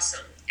that's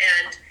awesome.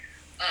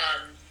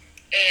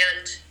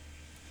 And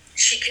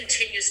she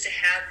continues to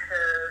have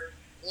her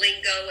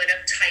lingo and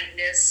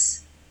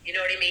uptightness. You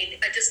know what I mean?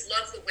 I just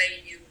love the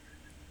way you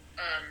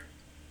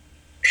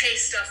pay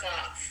stuff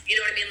off. You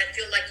know what I mean? I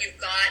feel like you've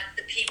got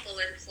the people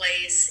in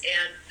place,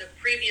 and the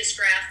previous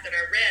draft that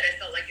I read, I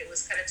felt like it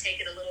was kind of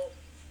taking a little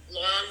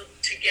long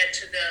to get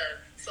to the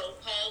phone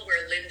call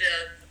where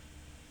Linda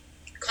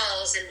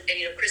calls and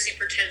you know, Chrissy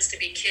pretends to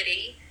be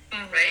Kitty,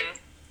 right?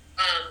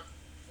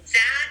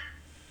 That,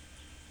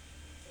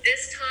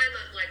 this time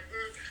I'm like,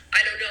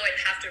 I don't know, I'd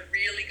have to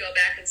really go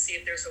back and see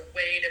if there's a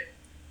way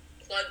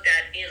to plug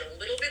that in a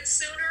little bit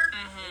sooner,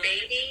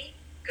 maybe,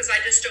 because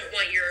I just don't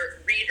want your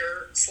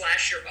reader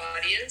 / your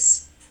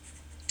audience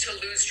to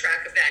lose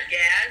track of that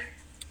gag.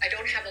 I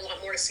don't have a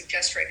lot more to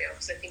suggest right now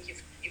because I think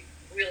you've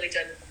really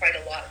done quite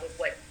a lot with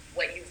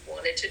what you've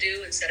wanted to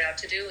do and set out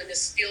to do, and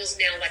this feels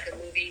now like a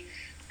movie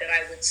that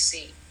I would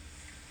see.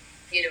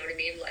 You know what I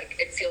mean? Like,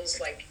 it feels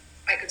like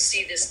I could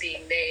see this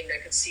being made and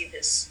I could see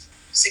this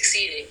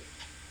succeeding.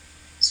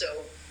 So,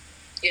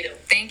 you know.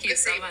 Thank you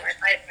so much.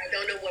 I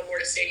don't know what more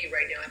to say to you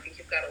right now. I think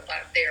you've got a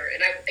lot there.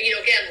 And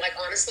again, like,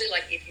 honestly,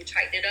 like, if you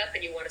tighten it up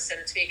and you want to send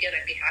it to me again,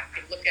 I'd be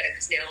happy to look at it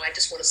because now I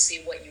just want to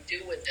see what you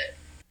do with it.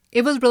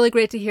 It was really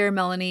great to hear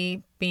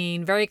Melanie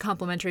being very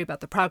complimentary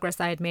about the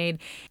progress I had made.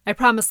 I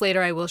promise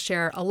later I will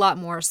share a lot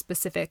more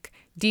specific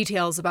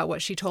details about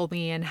what she told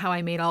me and how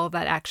I made all of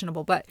that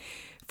actionable. But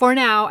for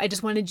now, I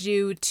just wanted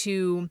you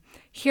to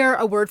hear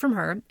a word from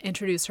her,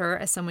 introduce her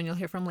as someone you'll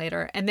hear from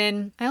later. And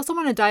then I also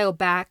want to dial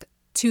back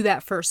to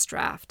that first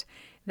draft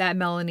that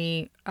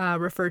Melanie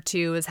referred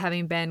to as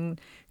having been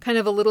kind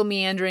of a little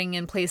meandering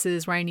in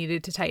places where I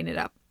needed to tighten it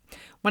up.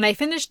 When I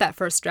finished that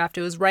first draft,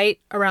 it was right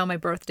around my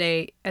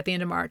birthday at the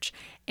end of March,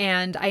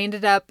 and I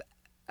ended up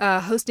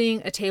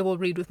hosting a table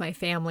read with my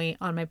family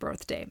on my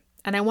birthday.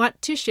 And I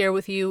want to share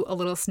with you a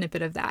little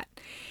snippet of that.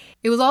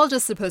 It was all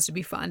just supposed to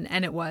be fun,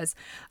 and it was.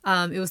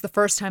 It was the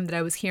first time that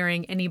I was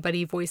hearing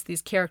anybody voice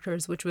these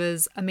characters, which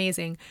was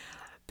amazing.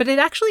 But it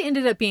actually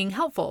ended up being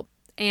helpful,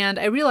 and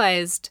I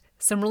realized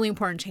some really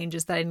important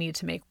changes that I needed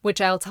to make,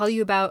 which I'll tell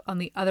you about on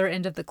the other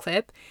end of the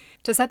clip.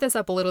 To set this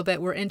up a little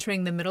bit, we're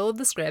entering the middle of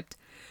the script.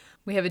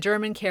 We have a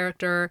German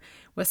character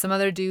with some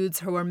other dudes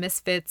who are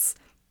misfits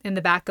in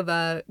the back of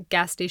a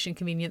gas station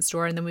convenience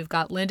store. And then we've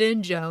got Linda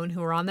and Joan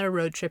who are on their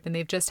road trip and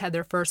they've just had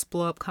their first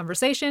blow-up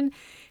conversation.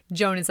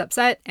 Joan is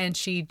upset and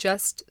she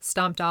just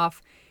stomped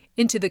off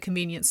into the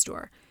convenience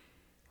store.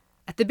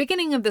 At the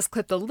beginning of this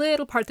clip, the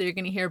little part that you're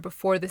going to hear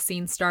before the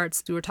scene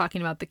starts, we were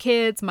talking about the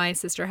kids. My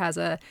sister has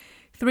a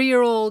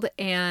 3-year-old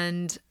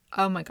and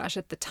oh my gosh,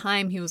 at the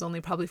time he was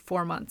only probably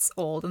 4 months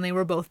old and they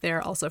were both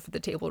there also for the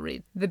table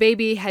read. The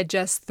baby had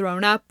just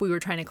thrown up. We were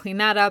trying to clean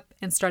that up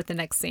and start the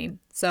next scene.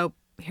 So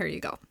here you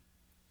go.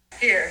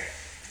 Here.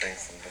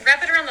 Thanks, Linda.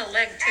 Wrap it around the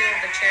leg too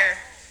of the chair.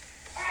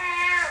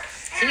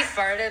 He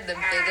farted the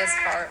biggest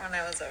fart when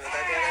I was over there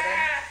the other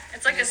day.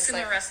 It's like a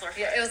sumo wrestler.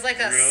 Yeah, it was like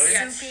a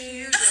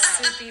Really?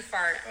 soupy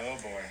fart. Oh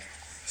boy.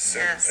 So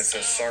Yes. it's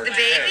a sark. The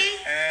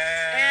baby?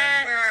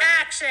 And And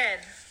action!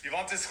 you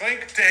want this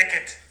drink? Take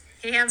it.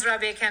 He hands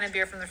Robbie a can of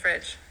beer from the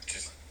fridge.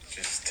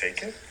 Just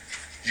take it.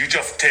 You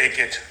just take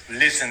it.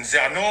 Listen,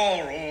 there are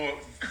no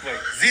rules.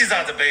 Look, these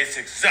are the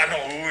basics. There are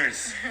no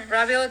rules.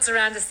 Robbie looks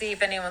around to see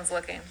if anyone's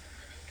looking.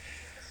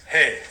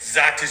 Hey,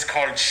 that is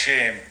called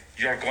shame.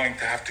 You're going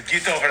to have to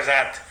get over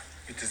that.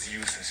 It is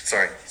useless.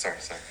 Sorry.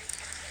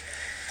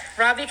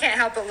 Robbie can't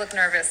help but look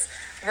nervous.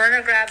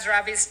 Werner grabs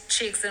Robbie's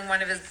cheeks in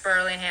one of his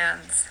burly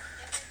hands.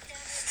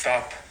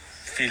 Stop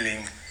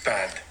feeling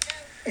bad.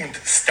 And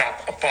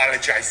stop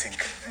apologizing.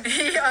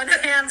 He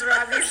unhands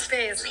Robbie's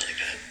face.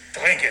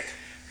 Drink it.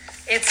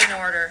 It's in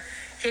order.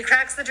 He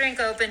cracks the drink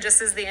open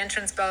just as the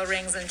entrance bell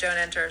rings and Joan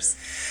enters.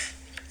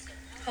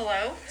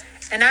 Hello?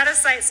 An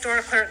out-of-sight store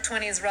clerk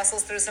 20s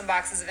rustles through some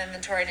boxes of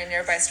inventory in a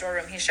nearby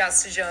storeroom. He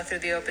shouts to Joan through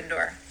the open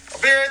door.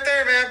 I'll be right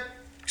there, man.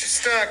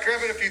 Just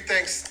grabbing a few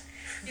things.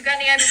 You got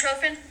any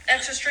ibuprofen?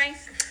 Extra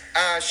strength?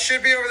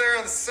 Should be over there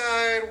on the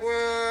side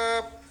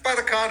by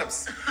the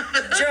condoms.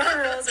 Joan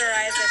rolls her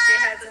eyes as she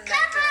heads in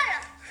that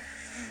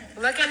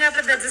door. Looking up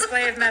at the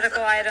display of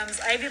medical items,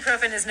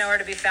 ibuprofen is nowhere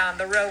to be found.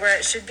 The row where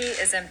it should be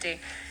is empty.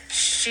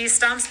 She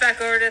stomps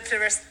back over to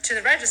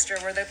the register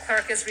where the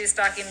clerk is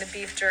restocking the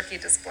beef jerky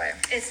display.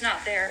 It's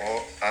not there.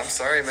 Well, I'm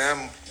sorry,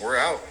 ma'am. We're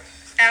out.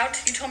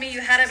 Out? You told me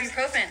you had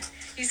ibuprofen.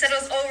 You said it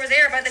was over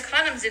there by the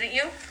condoms, didn't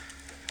you?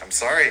 I'm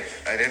sorry.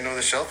 I didn't know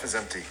the shelf is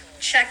empty.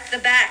 Check the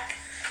back.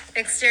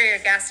 Exterior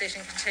gas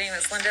station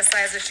continuous. Linda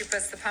sighs as she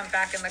puts the pump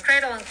back in the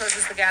cradle and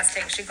closes the gas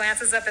tank. She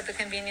glances up at the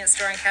convenience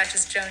store and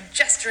catches Joan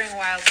gesturing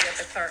wildly at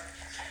the clerk.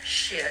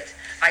 Shit.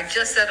 I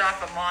just set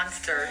off a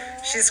monster.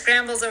 She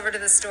scrambles over to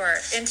the store.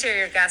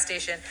 Interior gas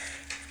station.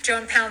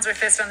 Joan pounds her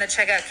fist on the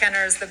checkout counter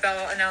as the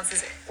bell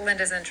announces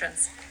Linda's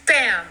entrance.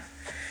 Bam!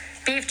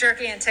 Beef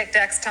jerky and Tic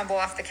Tacs tumble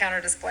off the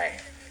counter display.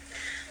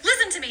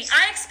 Listen to me.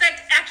 I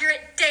expect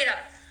accurate data.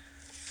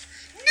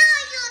 No,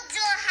 you do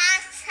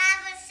have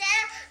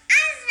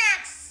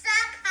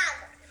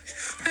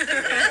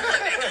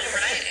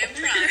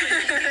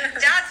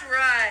That's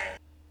right.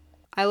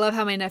 I love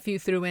how my nephew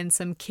threw in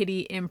some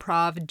kiddie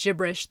improv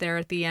gibberish there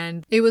at the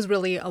end. It was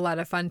really a lot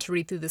of fun to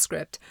read through the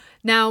script.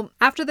 Now,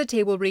 after the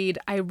table read,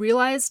 I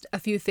realized a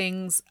few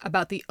things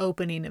about the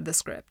opening of the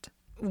script.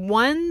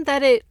 One,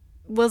 that it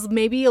was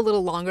maybe a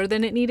little longer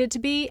than it needed to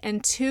be,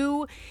 and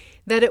two,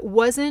 that it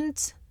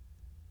wasn't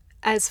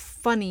as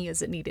funny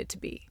as it needed to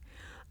be.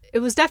 It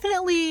was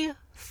definitely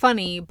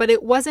funny, but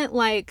it wasn't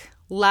like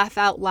laugh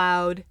out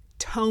loud,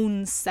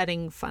 tone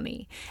setting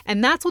funny.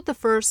 And that's what the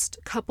first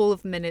couple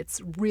of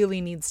minutes really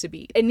needs to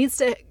be. It needs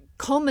to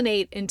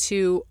culminate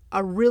into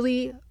a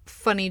really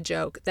funny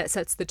joke that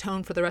sets the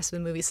tone for the rest of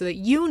the movie so that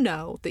you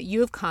know that you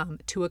have come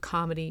to a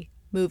comedy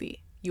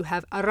movie. You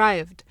have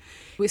arrived.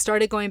 We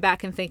started going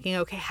back and thinking,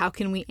 okay, how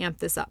can we amp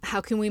this up?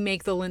 How can we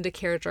make the Linda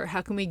character?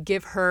 How can we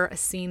give her a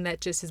scene that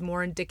just is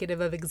more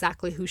indicative of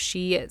exactly who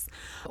she is?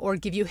 Or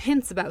give you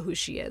hints about who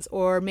she is?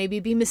 Or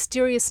maybe be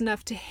mysterious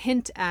enough to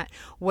hint at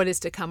what is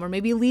to come? Or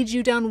maybe lead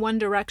you down one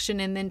direction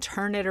and then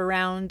turn it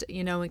around,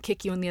 and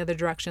kick you in the other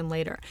direction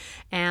later.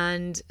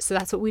 And so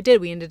that's what we did.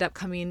 We ended up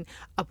coming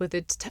up with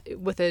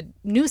a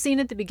new scene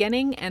at the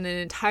beginning and an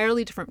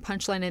entirely different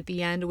punchline at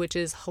the end, which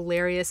is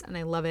hilarious, and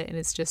I love it. And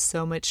it's just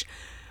so much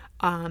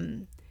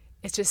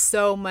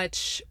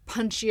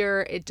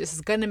punchier. It just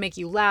is going to make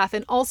you laugh.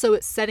 And also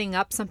it's setting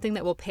up something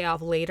that will pay off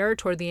later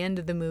toward the end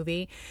of the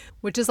movie,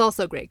 which is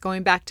also great.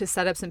 Going back to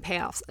setups and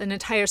payoffs. An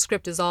entire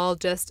script is all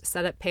just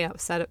setup,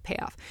 payoff, setup,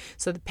 payoff.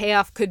 So the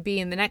payoff could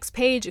be in the next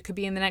page. It could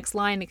be in the next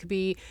line. It could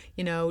be,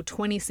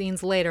 20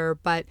 scenes later.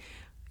 But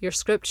your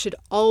script should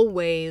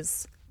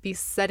always be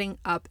setting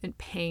up and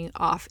paying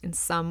off in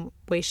some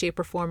way, shape,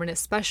 or form. And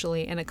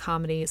especially in a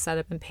comedy,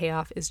 setup and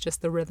payoff is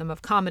just the rhythm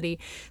of comedy.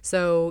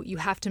 So you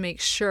have to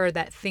make sure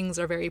that things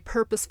are very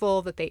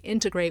purposeful, that they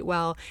integrate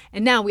well.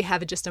 And now we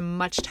have just a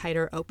much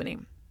tighter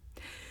opening.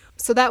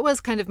 So that was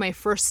kind of my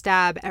first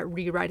stab at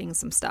rewriting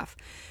some stuff.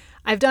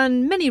 I've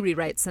done many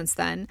rewrites since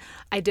then.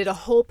 I did a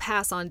whole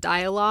pass on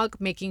dialogue,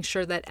 making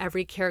sure that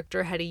every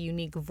character had a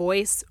unique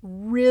voice.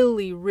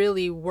 Really,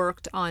 really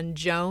worked on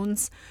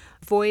Joan's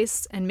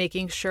voice and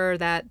making sure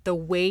that the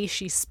way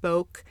she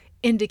spoke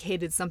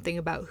indicated something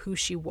about who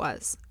she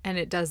was. And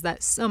it does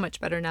that so much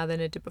better now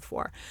than it did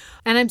before.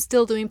 And I'm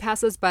still doing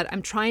passes, but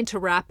I'm trying to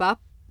wrap up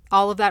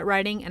all of that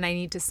writing, and I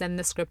need to send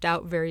the script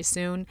out very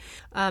soon.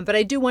 But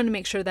I do want to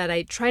make sure that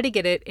I try to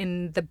get it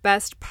in the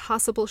best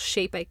possible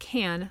shape I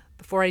can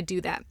before I do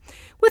that,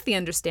 with the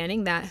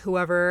understanding that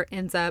whoever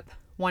ends up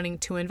wanting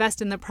to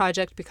invest in the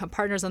project, become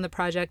partners on the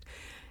project,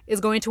 is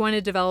going to want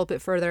to develop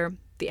it further.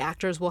 The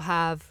actors will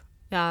have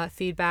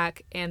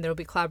feedback, and there'll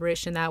be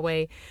collaboration that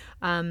way.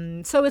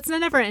 So it's a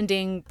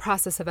never-ending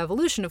process of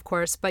evolution, of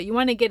course, but you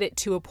want to get it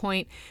to a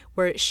point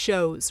where it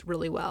shows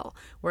really well,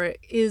 where it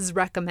is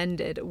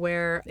recommended,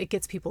 where it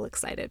gets people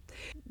excited.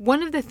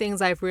 One of the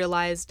things I've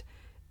realized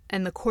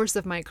in the course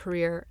of my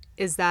career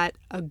is that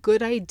a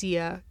good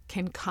idea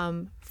can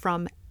come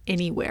from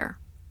anywhere.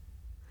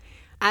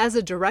 As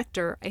a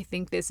director, I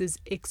think this is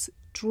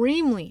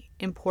extremely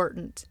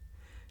important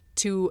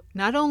to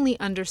not only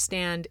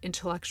understand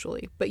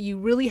intellectually, but you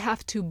really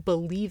have to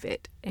believe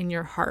it in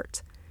your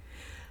heart.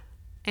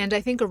 And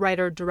I think a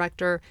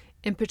writer-director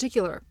in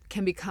particular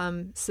can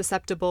become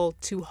susceptible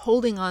to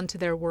holding on to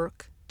their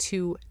work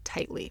too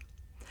tightly,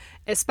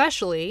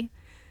 especially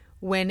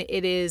when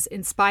it is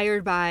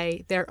inspired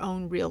by their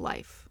own real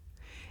life.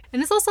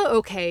 And it's also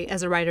okay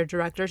as a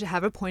writer-director to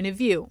have a point of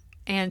view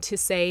and to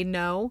say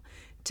no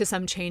to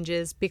some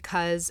changes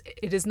because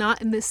it is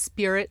not in the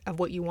spirit of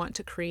what you want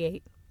to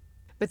create.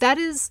 But that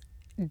is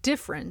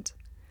different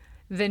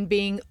than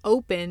being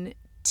open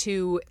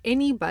to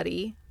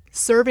anybody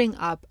serving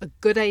up a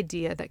good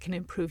idea that can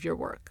improve your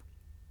work.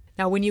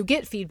 Now, when you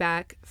get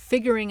feedback,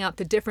 figuring out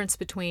the difference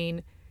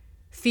between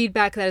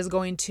feedback that is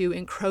going to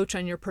encroach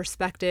on your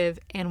perspective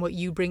and what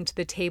you bring to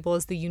the table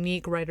as the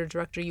unique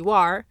writer-director you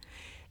are,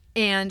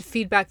 and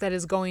feedback that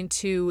is going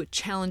to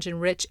challenge,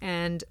 enrich,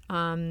 and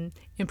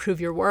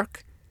improve your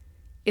work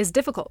is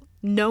difficult.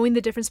 Knowing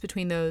the difference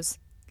between those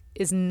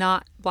is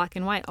not black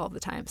and white all the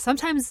time.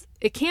 Sometimes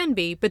it can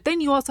be, but then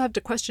you also have to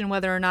question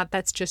whether or not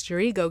that's just your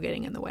ego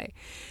getting in the way.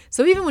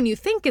 So even when you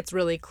think it's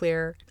really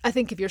clear, I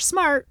think if you're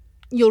smart,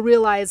 you'll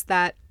realize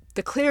that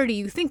the clarity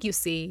you think you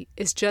see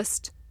is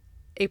just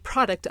a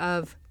product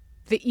of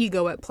the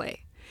ego at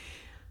play.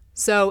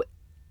 So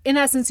in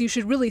essence, you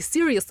should really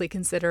seriously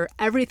consider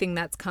everything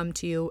that's come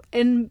to you,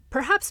 and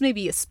perhaps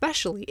maybe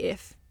especially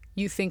if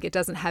you think it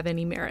doesn't have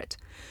any merit.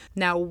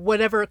 Now,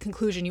 whatever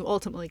conclusion you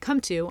ultimately come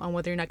to on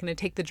whether you're not going to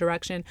take the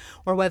direction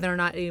or whether or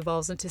not it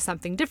evolves into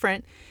something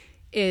different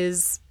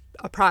is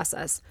a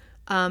process.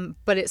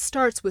 But it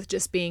starts with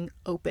just being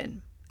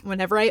open.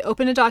 Whenever I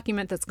open a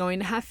document that's going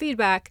to have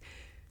feedback,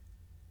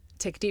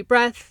 take a deep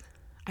breath.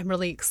 I'm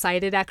really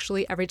excited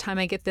actually every time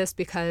I get this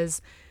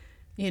because,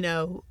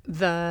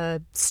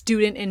 the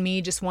student in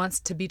me just wants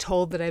to be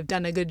told that I've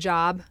done a good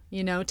job,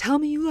 tell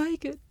me you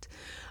like it.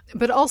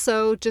 But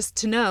also just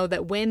to know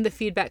that when the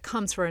feedback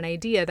comes for an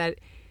idea, that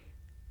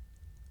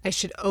I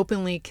should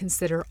openly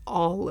consider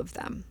all of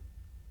them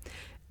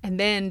and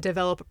then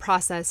develop a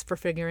process for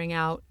figuring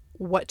out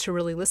what to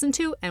really listen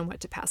to and what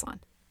to pass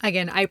on.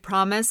 Again, I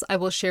promise I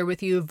will share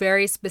with you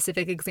very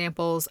specific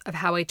examples of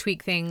how I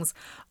tweak things.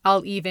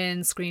 I'll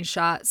even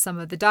screenshot some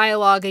of the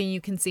dialogue and you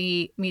can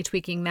see me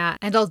tweaking that.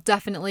 And I'll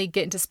definitely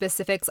get into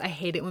specifics. I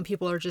hate it when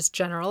people are just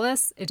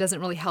generalists. It doesn't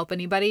really help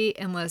anybody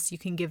unless you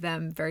can give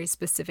them very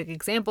specific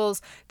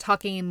examples.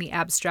 Talking in the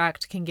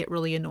abstract can get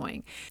really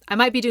annoying. I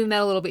might be doing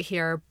that a little bit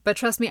here, but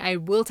trust me, I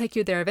will take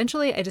you there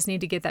eventually. I just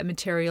need to get that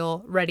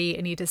material ready.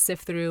 I need to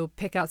sift through,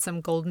 pick out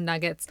some golden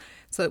nuggets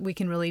so that we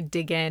can really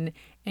dig in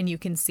and you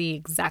can see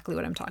exactly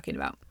what I'm talking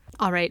about.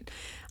 All right,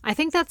 I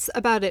think that's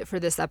about it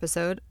for this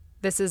episode.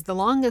 This is the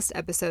longest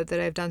episode that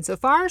I've done so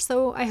far,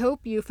 so I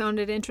hope you found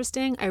it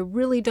interesting. I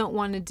really don't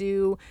want to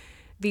do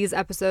these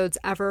episodes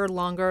ever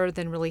longer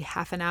than really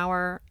half an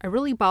hour. It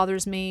really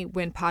bothers me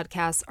when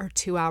podcasts are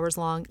 2 hours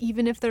long.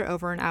 Even if they're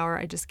over an hour,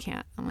 I just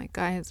can't. I'm like,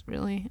 guys,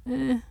 really?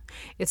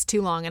 It's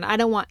too long. And I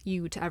don't want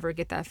you to ever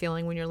get that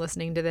feeling when you're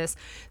listening to this.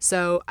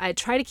 So I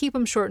try to keep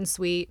them short and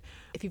sweet.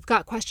 If you've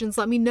got questions,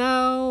 let me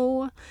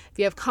know. If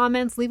you have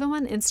comments, leave them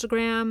on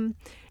Instagram.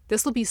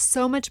 This will be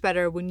so much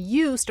better when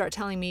you start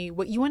telling me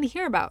what you want to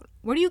hear about.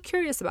 What are you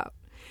curious about?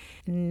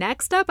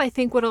 Next up, I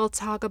think what I'll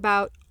talk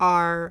about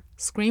are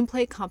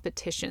screenplay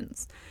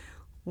competitions.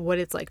 What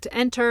it's like to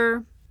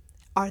enter.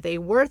 Are they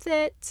worth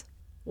it?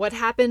 What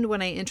happened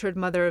when I entered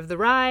Mother of the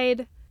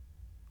Ride?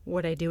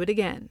 Would I do it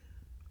again?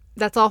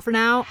 That's all for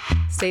now.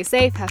 Stay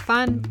safe, have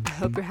fun. I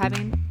hope you're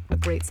having a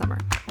great summer.